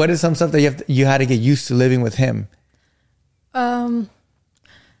 So what is some stuff that you had to get used to living with him? I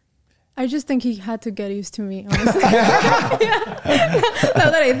just think he had to get used to me, honestly. Now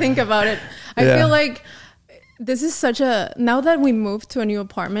that I think about it, I feel like this is now that we moved to a new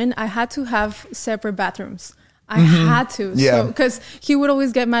apartment, I had to have separate bathrooms. I had to. Yeah. Because he would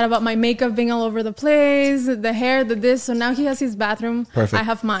always get mad about my makeup being all over the place, the hair, the this. So now he has his bathroom. Perfect. I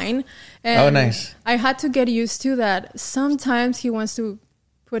have mine. And nice. I had to get used to that. Sometimes he wants to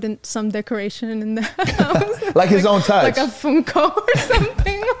put in some decoration in the house. like his own touch. Like a Funko or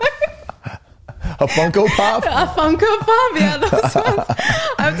something. A Funko Pop? A Funko Pop, yeah, those ones.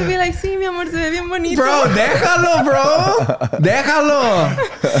 I have to be like, sí, mi amor, se ve bien bonito. Bro, déjalo, bro.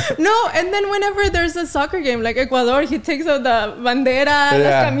 Déjalo. No, and then whenever there's a soccer game, like Ecuador, he takes out the bandera,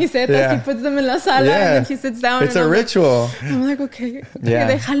 las camisetas, he puts them in la sala, and then he sits down. It's a ritual. I'm like, okay,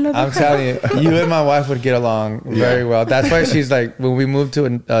 déjalo. I'm telling you and my wife would get along very well. That's why she's like, when we moved to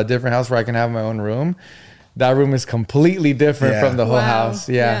a different house where I can have my own room, that room is completely different from the whole house.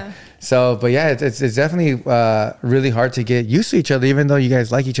 Yeah. So, but it's definitely really hard to get used to each other, even though you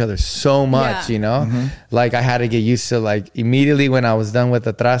guys like each other so much, you know? Like I had to get used to, like, immediately when I was done with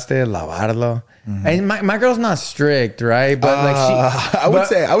the traste, lavarlo. And my girl's not strict, right? But like I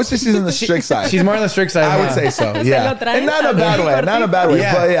would say she's on the strict side. She's more on the strict side. I would say so. Yeah. And not in a bad way.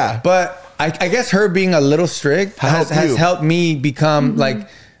 Yeah. But I guess her being a little strict has helped me become like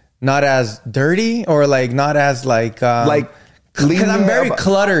not as dirty, or like not as like because I'm very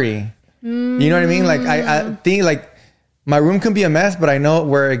cluttery. You know what I mean? Like I think like my room can be a mess, but I know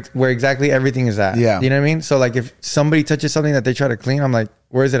where exactly everything is at. Yeah. You know what I mean? So like if somebody touches something that they try to clean, I'm like,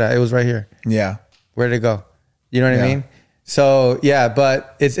 where is it at? It was right here. Yeah. Where did it go? You know what I mean? So yeah,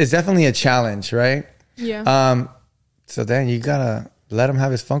 but it's definitely a challenge, right? Yeah. So then you gotta let him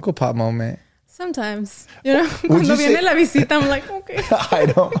have his Funko Pop moment. Sometimes, you know, cuando viene la visita, I'm like, okay. I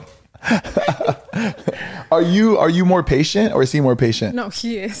don't. Are you more patient, or is he more patient? No,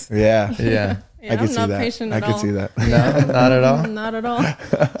 he is. Yeah. I can see that. I can see that. No, not at all. Not at all.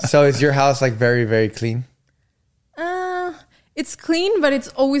 So is your house like very, very clean? It's clean, but it's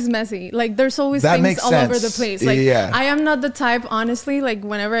always messy. Like there's always things all over the place. Like I am not the type, honestly. Like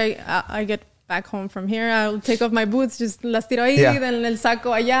whenever I get back home from here, I'll take off my boots, just las tiro ahí, then el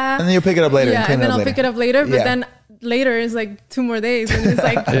saco allá, and then you'll pick it up later. Yeah, and then I'll pick it up later. But then later is like 2 more days, and it's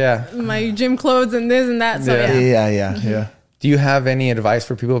like my gym clothes and this and that. So yeah. Do you have any advice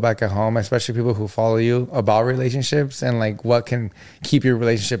for people back at home, especially people who follow you, about relationships and like what can keep your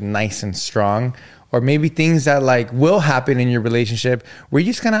relationship nice and strong, or maybe things that like will happen in your relationship where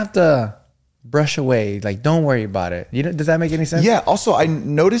you just kind of have to brush away, like don't worry about it? You know, does that make any sense? Yeah. Also, I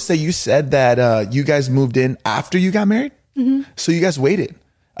noticed that you said that you guys moved in after you got married, so you guys waited.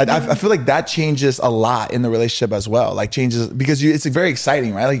 I feel like that changes a lot in the relationship as well. Like changes because it's very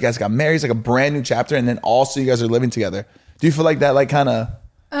exciting, right? Like you guys got married, it's like a brand new chapter, and then also you guys are living together. Do you feel like that, like kind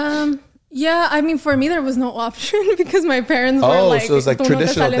of? Yeah, I mean, for me there was no option because my parents were like, so it's like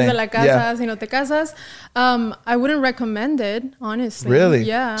traditional no te sales thing. de la casa si no te casas. I wouldn't recommend it, honestly. Really?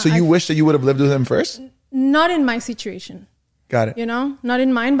 Yeah. So you wish that you would have lived with him first? Not in my situation. Got it. You know, not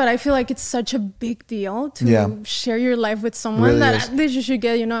in mine, but I feel like it's such a big deal to share your life with someone really that is. at least you should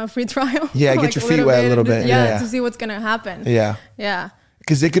get, a free trial. Yeah, like get your feet wet a little bit. Yeah, to see what's going to happen. Yeah. Yeah.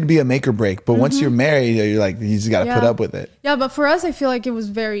 Because it could be a make or break. But once you're married, you're like, you just got to put up with it. Yeah, but for us, I feel like it was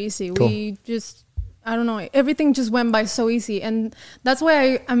very easy. Cool. We just, I don't know, everything just went by so easy. And that's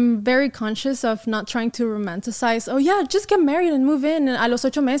why I'm very conscious of not trying to romanticize, just get married and move in a los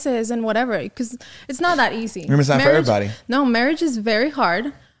 8 meses and whatever. Because it's not that easy. It's not for everybody. No, marriage is very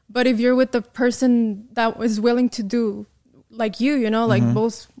hard. But if you're with the person that is willing to do like you know, like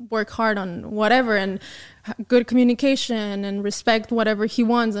both work hard on whatever and good communication and respect whatever he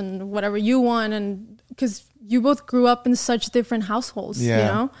wants and whatever you want. And because you both grew up in such different households, you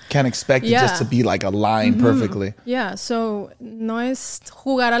know? Can't expect it just to be like aligned perfectly. Yeah, so no es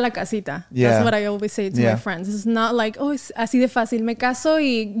jugar a la casita. Yeah. That's what I always say to my friends. It's not like, oh, es así de fácil, me caso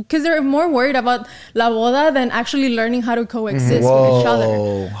y... Because they're more worried about la boda than actually learning how to coexist with each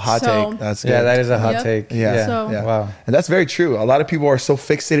other. Hot take. That's good. Yeah, that is a hot take. Yeah. So, Wow. And that's very true. A lot of people are so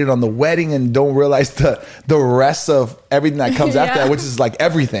fixated on the wedding and don't realize the rest of everything that comes after that, which is like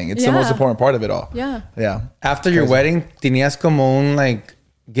everything. It's the most important part of it all. Yeah. Yeah. After your wedding, tenías como un like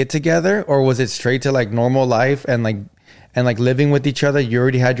get together, or was it straight to like normal life and like living with each other? You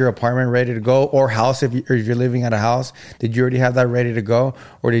already had your apartment ready to go, or house if you're living at a house. Did you already have that ready to go,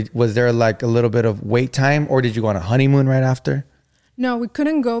 or was there like a little bit of wait time, or did you go on a honeymoon right after? No, we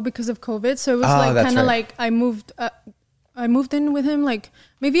couldn't go because of COVID. So it was like kind of like I moved in with him like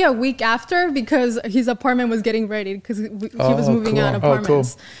maybe a week after because his apartment was getting ready because he was moving out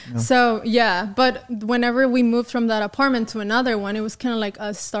apartments. Yeah. So but whenever we moved from that apartment to another one, it was kind of like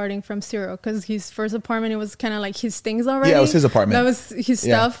us starting from zero because his first apartment, it was kind of like his things already. Yeah, it was his apartment. That was his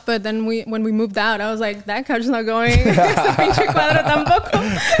stuff. But then when we moved out, I was like, that couch is not going. Esa pinche cuadro tampoco.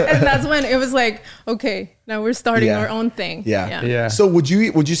 And that's when it was like, okay, now we're starting our own thing. Yeah. So would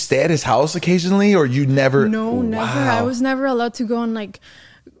you stay at his house occasionally, or you never? No, never. Wow. I was never allowed to go on like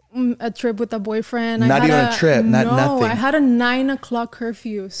a trip with a boyfriend. Not even a trip, nothing. I had a 9 o'clock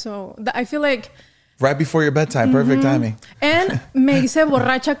curfew, so I feel like right before your bedtime, perfect timing. And me hice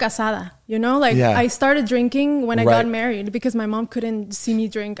borracha casada, you know, like I started drinking when I got married because my mom couldn't see me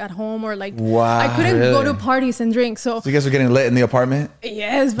drink at home, or like I couldn't go to parties and drink. So you guys were getting lit in the apartment?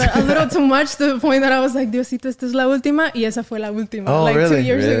 Yes, but a little too much to the point that I was like, Diosito, esta es la última, y esa fue la última. Oh, like really? 2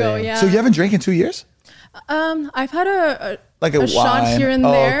 years ago, yeah. So you haven't drank in 2 years? I've had a wine. shot here and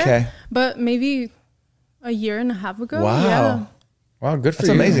there, okay. but maybe a year and a half ago. Wow. Yeah. Wow, good for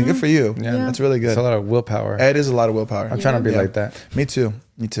That's you. That's amazing. Good for you. Yeah. That's really good. It's a lot of willpower. It is a lot of willpower. I'm trying to be like that. Me too.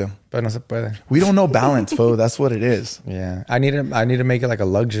 But no se puede. We don't know balance, fo. That's what it is. Yeah. I need to make it like a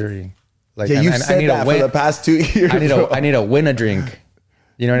luxury. Like, you've said that for the past 2 years. I need to win a drink.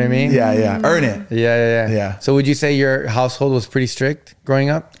 You know what I mean? Yeah. Earn it. Yeah. So would you say your household was pretty strict growing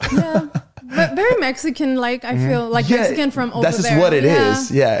up? Yeah. But very Mexican, like I feel like Mexican from over there. That's just what it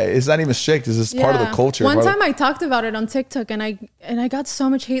is. Yeah, it's not even strict. It's just part of the culture. One time I talked about it on TikTok, and I got so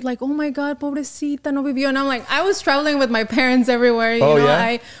much hate, like, oh my God, pobrecita, no vivió. And I'm like, I was traveling with my parents everywhere. You know,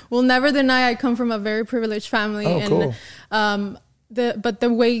 I will never deny I come from a very privileged family. Oh, and cool. But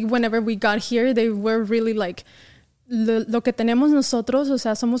the way whenever we got here, they were really like, lo que tenemos nosotros, o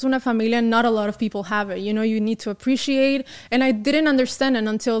sea, somos una familia, not a lot of people have it. You know, you need to appreciate. And I didn't understand it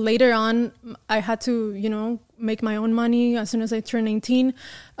until later on. I had to, you know, make my own money as soon as I turned 19.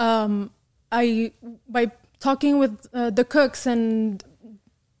 By talking with the cooks and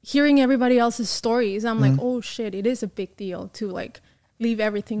hearing everybody else's stories, I'm like, oh shit, it is a big deal to like leave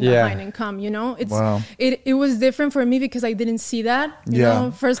everything behind and come, you know. It was different for me because I didn't see that, you know.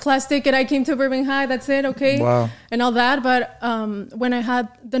 First class ticket, I came to Burbank High, that's it, okay. And all that. But when I had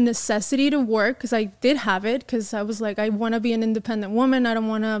the necessity to work, because I did have it, because I was like, I want to be an independent woman, I don't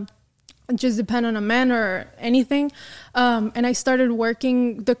want to just depend on a man or anything, and I started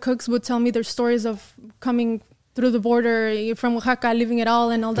working. The cooks would tell me their stories of coming through the border from Oaxaca, living it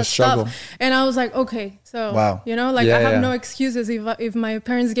all and all that stuff. And I was like, okay, so, you know, like I have no excuses. If my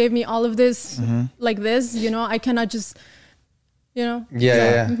parents gave me all of this like this, you know, I cannot just, you know.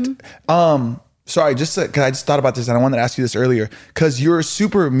 Sorry, just because I just thought about this and I wanted to ask you this earlier, because you're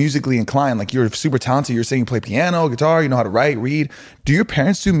super musically inclined, like you're super talented. You're saying you play piano, guitar, you know how to write, read. Do your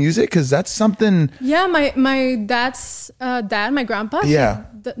parents do music? Because that's something. Yeah, my dad's dad, my grandpa,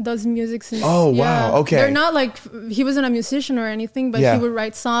 does music since. Oh, wow. Okay. They're not like, he wasn't a musician or anything, but he would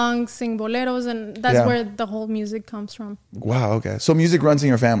write songs, sing boleros, and that's where the whole music comes from. Wow. Okay. So music runs in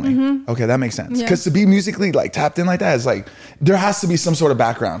your family. Okay, that makes sense. Because to be musically like tapped in like that is like, there has to be some sort of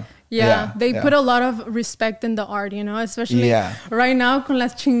background. They put a lot of respect in the art, you know, especially right now con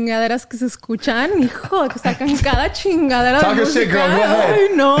las chingaderas que se escuchan, hijo, que sacan cada chingadera de música. Shit, girl, go ahead.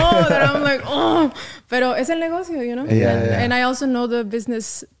 I know that I'm like, oh, pero es el negocio, you know. And I also know the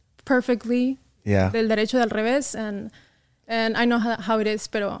business perfectly. Del derecho del revés, and I know how it is.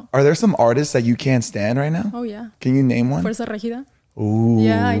 Pero are there some artists that you can't stand right now? Oh yeah. Can you name one? Fuerza Regida. Ooh.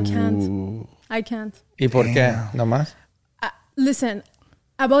 Yeah, I can't. ¿Y por qué? ¿No más? Listen.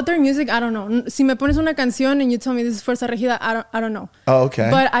 About their music, I don't know. Si me pones una canción and you tell me this is Fuerza Regida, I don't know. Oh, okay.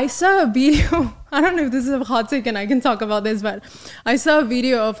 But I saw a video. I don't know if this is a hot take and I can talk about this, but I saw a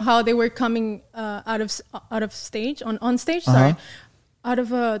video of how they were coming out of stage, on stage, sorry, out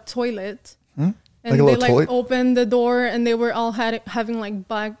of a toilet. And they like opened the door and they were all having like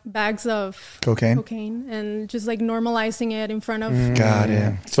bags of cocaine and just like normalizing it in front of. God,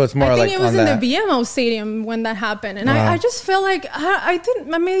 yeah. So it's more like I think it was in the BMO stadium when that happened. And I just felt like, I think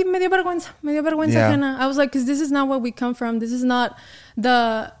me dio vergüenza ajena. I was like, because this is not where we come from. This is not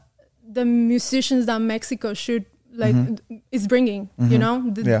the musicians that Mexico should like is bringing, you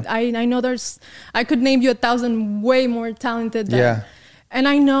know? I know I could name you 1,000 way more talented than, and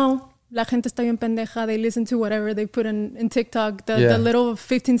I know la gente está bien pendeja. They listen to whatever they put in TikTok, the little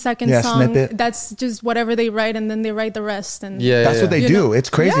 15-second song. Snippet. That's just whatever they write, and then they write the rest. And that's what they do. Know? It's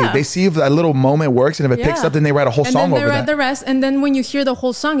crazy. Yeah. They see if that little moment works, and if it picks up, then they write a whole song over that. And then they write the rest, and then when you hear the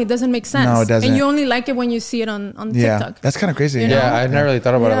whole song, it doesn't make sense. No, it doesn't. And you only like it when you see it on TikTok. That's kind of crazy. You know? I never really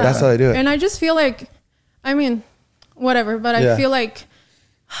thought about it. That's how they do it. And I just feel like, I mean, whatever, but I feel like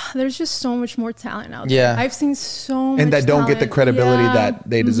there's just so much more talent out there. I've seen so much and that don't get the credibility that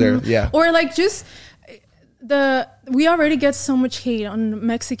they deserve. Or like just we already get so much hate on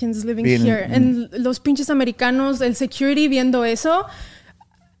Mexicans living here, and los pinches americanos, el security viendo eso,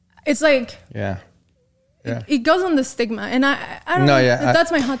 it's like it goes on the stigma, and I don't know.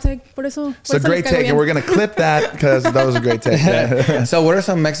 That's my hot take. Por eso, it's a great take, and we're gonna clip that because that was a great take. So what are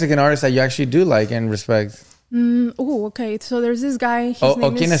some Mexican artists that you actually do like and respect? Okay. So there's this guy.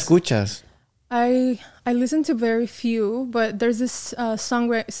 ¿Quién escuchas? I listen to very few, but there's this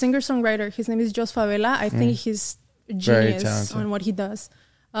singer-songwriter. His name is Jos Favela. I think he's a genius on what he does.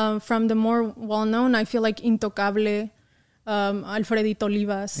 From the more well-known, I feel like Intocable, Alfredito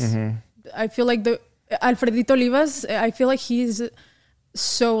Olivas. I feel like Alfredito Olivas, I feel like he's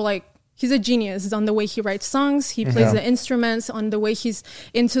so like, he's a genius on the way he writes songs. He plays the instruments, on the way he's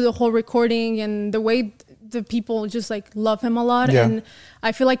into the whole recording, and the way the people just like love him a lot, and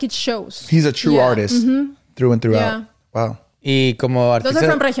I feel like it shows. He's a true artist through and throughout. Wow. Y como artista, those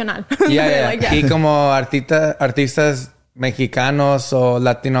are from regional. Y como artistas mexicanos o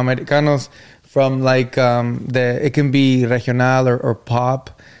latinoamericanos from like it can be regional or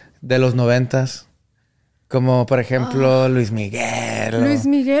pop de los 90s. Como, por ejemplo, Luis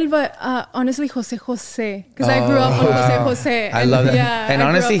Miguel. But honestly, Jose. Because I grew up on Jose. I love that. Yeah, and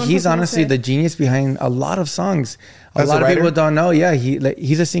honestly, he's honestly the genius behind a lot of songs. A lot of people don't know. Yeah,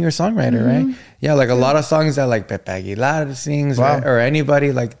 he's a singer-songwriter, right? Yeah, like a lot of songs that like Pepe Aguilar sings, right? Or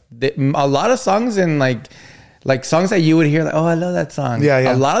anybody. Like a lot of songs in like songs that you would hear, like, oh, I love that song.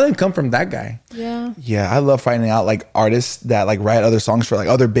 Yeah. A lot of them come from that guy. Yeah, I love finding out like artists that like write other songs for like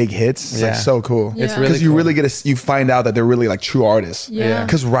other big hits. It's like so cool. It's really because you really you find out that they're really like true artists.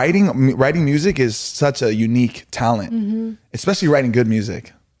 Because writing music is such a unique talent, especially writing good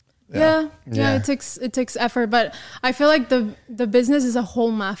music. Yeah. It takes effort, but I feel like the business is a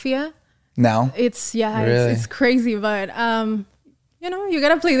whole mafia. Now it's crazy, but you know, you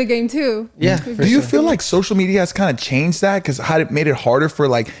gotta play the game too. Yeah. Do you feel like social media has kind of changed that? Because how it made it harder for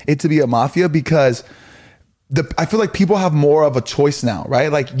like it to be a mafia? Because I feel like people have more of a choice now,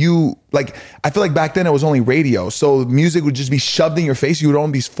 right? Like I feel like back then it was only radio, so music would just be shoved in your face. You would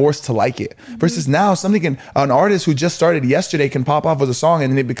only be forced to like it. Versus now, an artist who just started yesterday can pop off with a song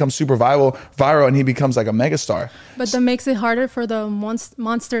and then it becomes super viral, and he becomes like a megastar. But that makes it harder for the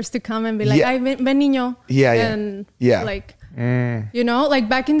monsters to come and be like, "Ay, ven niño." And like. You know, like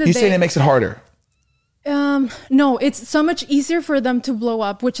back in the day. He's saying it makes it harder. No, it's so much easier for them to blow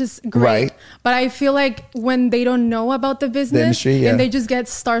up, which is great. Right. But I feel like when they don't know about the business, the industry, and they just get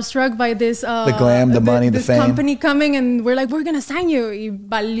starstruck by this the glam, the money, the fame, company coming, and we're like, we're gonna sign you. Y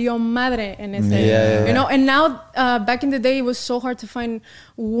valió madre en ese, you know. And now, back in the day, it was so hard to find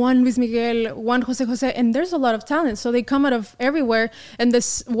one Luis Miguel, one Jose, and there's a lot of talent, so they come out of everywhere. And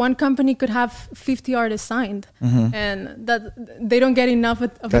this one company could have 50 artists signed, and that they don't get enough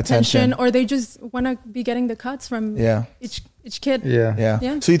of attention, or they just want to be getting the cuts from each kid. Yeah.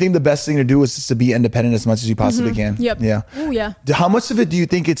 So you think the best thing to do is just to be independent as much as you possibly can? Yep. Yeah. Oh yeah. How much of it do you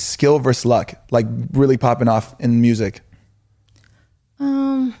think it's skill versus luck? Like really popping off in music?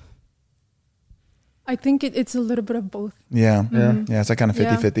 I think it's a little bit of both. Yeah. It's like kind of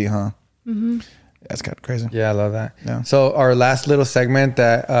 50-50, huh? That's kind of crazy. Yeah, I love that. Yeah. So our last little segment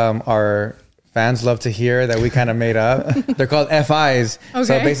that our fans love to hear that we kind of made up. They're called FIs. Okay.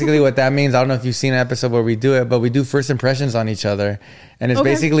 So basically what that means, I don't know if you've seen an episode where we do it, but we do first impressions on each other. And it's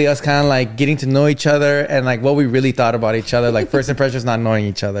basically us kind of like getting to know each other and like what we really thought about each other. Like first impressions, not knowing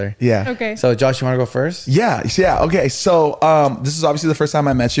each other. Yeah. Okay. So Josh, you want to go first? Yeah. Okay. So this is obviously the first time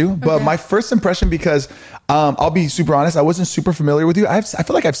I met you, but my first impression, because I'll be super honest, I wasn't super familiar with you. I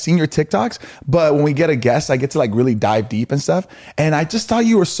feel like I've seen your TikToks, but when we get a guest, I get to like really dive deep and stuff. And I just thought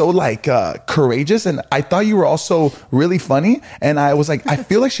you were so like courageous, and I thought you were also really funny. And I was like, I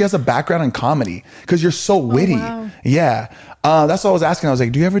feel like she has a background in comedy because you're so witty. Wow. Yeah. That's what I was asking. I was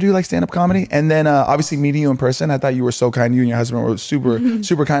like, do you ever do like stand-up comedy? And then obviously meeting you in person, I thought you were so kind. You and your husband were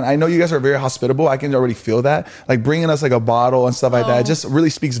super kind. I know you guys are very hospitable. I can already feel that. Like bringing us like a bottle and stuff like that. It just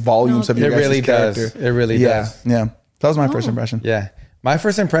really speaks volumes of your guys' character. It really does. Yeah. That was my first impression. Yeah. My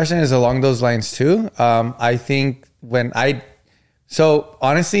first impression is along those lines too. I think so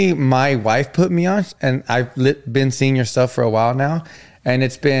honestly, my wife put me on, and I've been seeing your stuff for a while now. And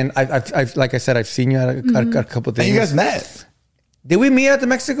it's been, I've like I said, I've seen you at a couple things. And you guys met. Did we meet at the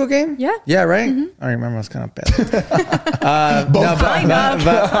Mexico game? Yeah. Yeah, right? I remember I was kind of bad.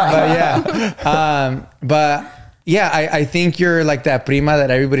 But yeah, I think you're like that prima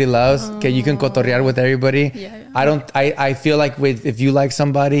that everybody loves. Okay, you can cotorrear with everybody. Yeah. I feel like if you like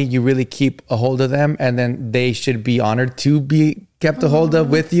somebody, you really keep a hold of them, and then they should be honored to be kept a hold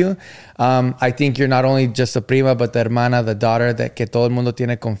of with you. I think you're not only just a prima, but the hermana, the daughter that que todo el mundo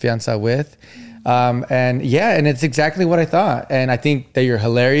tiene confianza with. And it's exactly what I thought. And I think that you're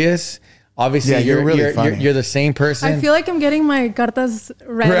hilarious. Obviously, you're really funny. You're the same person. I feel like I'm getting my cartas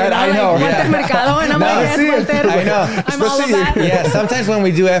read. I know. Like, Mercado, and I'm like, yes, Walter. I know. I'm all of that. Yeah, sometimes when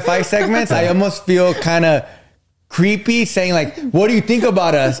we do FI segments, I almost feel kind of creepy saying like, what do you think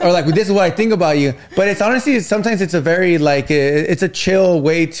about us? Or like, this is what I think about you. But it's honestly, sometimes it's a very like, it's a chill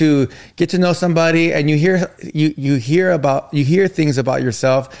way to get to know somebody, and you hear things about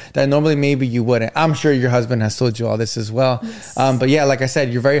yourself that normally maybe you wouldn't. I'm sure your husband has told you all this as well. Yes. But yeah, like I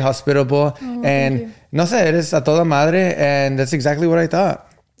said, you're very hospitable, and no sé, eres a toda madre, and that's exactly what I thought.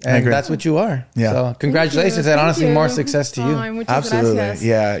 And that's what you are. Yeah. So congratulations, and honestly, more success to you. Absolutely. Gracias.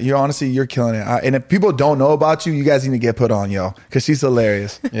 Yeah. You're killing it. And if people don't know about you, you guys need to get put on, yo, because she's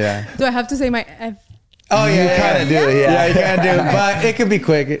hilarious. Yeah. Do I have to say my Oh yeah, you kind of do it. Yeah, you kind of do it, but it could be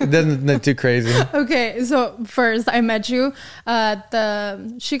quick. It doesn't look too crazy. Okay, so first I met you at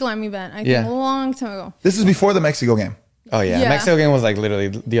the She Glam event. I think a long time ago. This is before the Mexico game. Oh yeah, Mexico game was like literally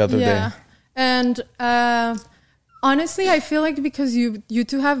the other day. And honestly, I feel like because you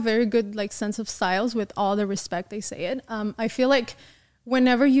two have very good like sense of styles, with all the respect they say it. I feel like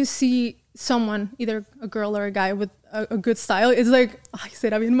whenever you see someone, either a girl or a guy with a good style, it's like, ay,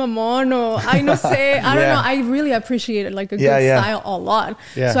 será bien mamón, or I no sé, I don't know. I really appreciate it, like a good style a lot.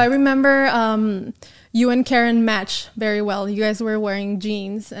 Yeah. So I remember you and Karen match very well. You guys were wearing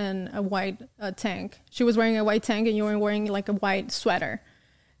jeans and a white tank. She was wearing a white tank and you were wearing like a white sweater.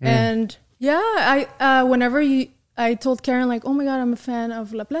 And whenever I told Karen like, oh my God, I'm a fan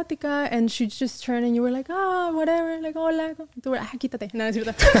of La Plática, and she just turned and you were like, whatever, like, hola. Tú were, quítate. No, es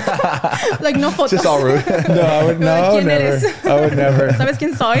cierto. Like, no fotos. Just all rude. No, I would never. I would never. ¿Sabes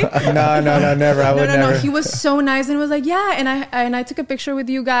quién soy? No, never. I would never. No. He was so nice and was like, yeah. And I took a picture with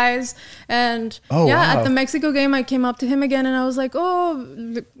you guys. And at the Mexico game, I came up to him again and I was like,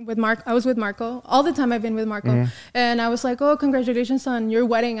 with Mark. I was with Marco. All the time I've been with Marco. Mm-hmm. And I was like, congratulations on your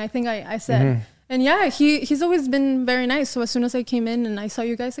wedding. I think I said. Mm-hmm. And yeah, he's always been very nice. So as soon as I came in and I saw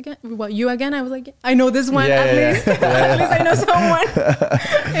you guys again, I was like, I know this one at least. At least I know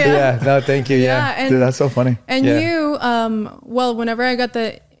someone. No, thank you. Yeah. Dude, that's so funny. And you, whenever I got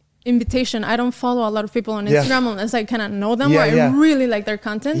the invitation, I don't follow a lot of people on Instagram unless I kind of know them or I really like their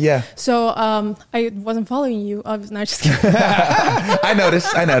content. Yeah. So I wasn't following you. No, just kidding. I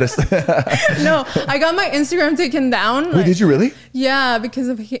noticed. No, I got my Instagram taken down. Wait, did you really? Yeah, because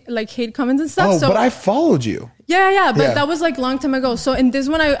of hate comments and stuff. But I followed you. Yeah, but that was like long time ago. So in this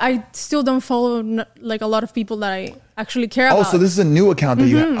one, I still don't follow like a lot of people that I actually care about. Oh, so this is a new account that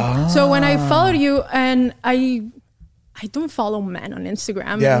you have. So when I followed you, and I don't follow men on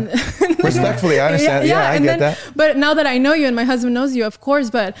Instagram. Yeah. Respectfully, I understand. Yeah, I get that. But now that I know you and my husband knows you, of course.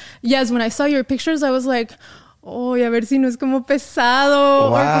 But yes, when I saw your pictures, I was like, a ver si no es como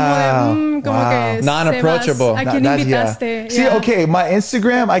pesado. Wow. Or como que non-approachable. ¿A quién invitaste? See, okay, my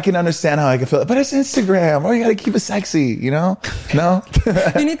Instagram, I can understand how I can feel it. But it's Instagram. Oh, you got to keep it sexy, you know? No?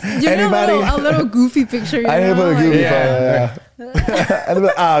 you need a little goofy picture. I need a little goofy photo,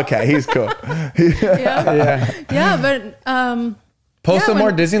 okay, he's cool. But post some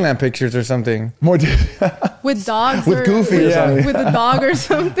more Disneyland pictures or something. With dogs, with Goofy or something. With a dog or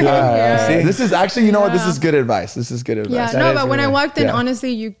something. See, this is actually, you know what? This is good advice. Yeah, but when I walked in,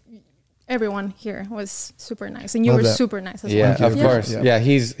 honestly, everyone here was super nice, and you were super nice as well. Yeah, of course. Yeah,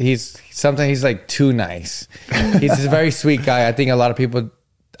 he's sometimes he's like too nice. He's a very sweet guy. I think a lot of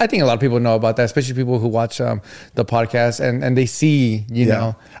people know about that, especially people who watch the podcast and they see, you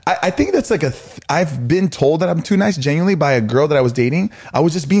know. I think that's like I've been told that I'm too nice genuinely by a girl that I was dating. I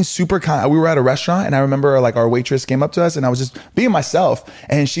was just being super kind. We were at a restaurant and I remember like our waitress came up to us and I was just being myself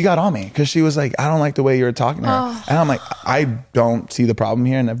and she got on me because she was like, I don't like the way you're talking to her. And I'm like, I don't see the problem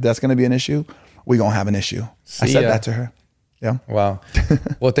here. And if that's going to be an issue, we're going to have an issue. I said that to her. Yeah. Wow.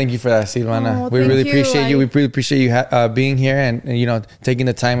 Well, thank you for that, Silvana. We really appreciate you. We really appreciate you being here and, you know, taking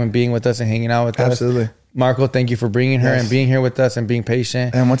the time and being with us and hanging out with us. Absolutely. Marco, thank you for bringing her and being here with us and being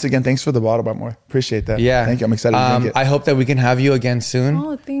patient. And once again, thanks for the bottle, Barmore. Appreciate that. Yeah. Thank you. I'm excited to drink it. I hope that we can have you again soon.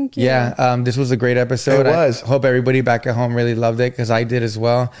 Oh, thank you. Yeah. This was a great episode. It was. I hope everybody back at home really loved it because I did as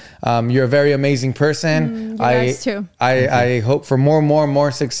well. You're a very amazing person. You guys too. I hope for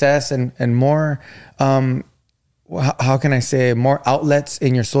more success and more, how can I say, more outlets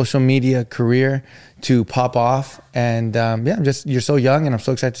in your social media career to pop off. And you're so young and I'm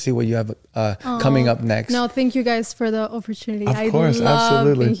so excited to see what you have coming up next. No, thank you guys for the opportunity. Of course, I love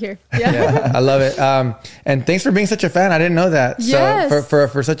absolutely. being here. Yeah, I love it. And thanks for being such a fan. I didn't know that. Yes. So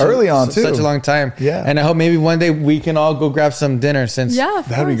for such early on too. Such a long time. Yeah. And I hope maybe one day we can all go grab some dinner since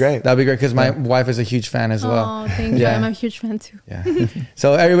that'd be great. That'd be great because my wife is a huge fan as well. Oh, thank you. I'm a huge fan too. Yeah.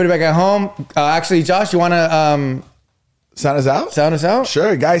 So everybody back at home, actually, Josh, you want to sound us out? Sound us out?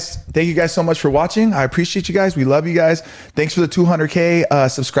 Sure, guys. Thank you guys so much for watching. I appreciate you guys. We love you guys. Thanks for the 200K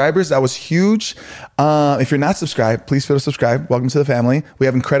subscribers. That was huge. If you're not subscribed, please feel to subscribe. Welcome to the family. We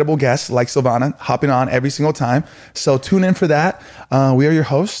have incredible guests like Silvana hopping on every single time. So tune in for that. We are your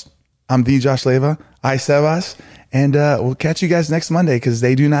hosts. I'm the Josh Leva. I Sebas. And we'll catch you guys next Monday because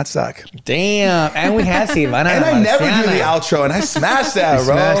they do not suck. Damn. And we had Silvana And La I never Marcianaa. do the outro and I smashed that,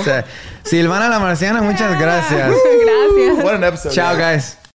 bro. Silvana La Marcianaa, muchas gracias. Gracias. What an episode. Ciao, guys.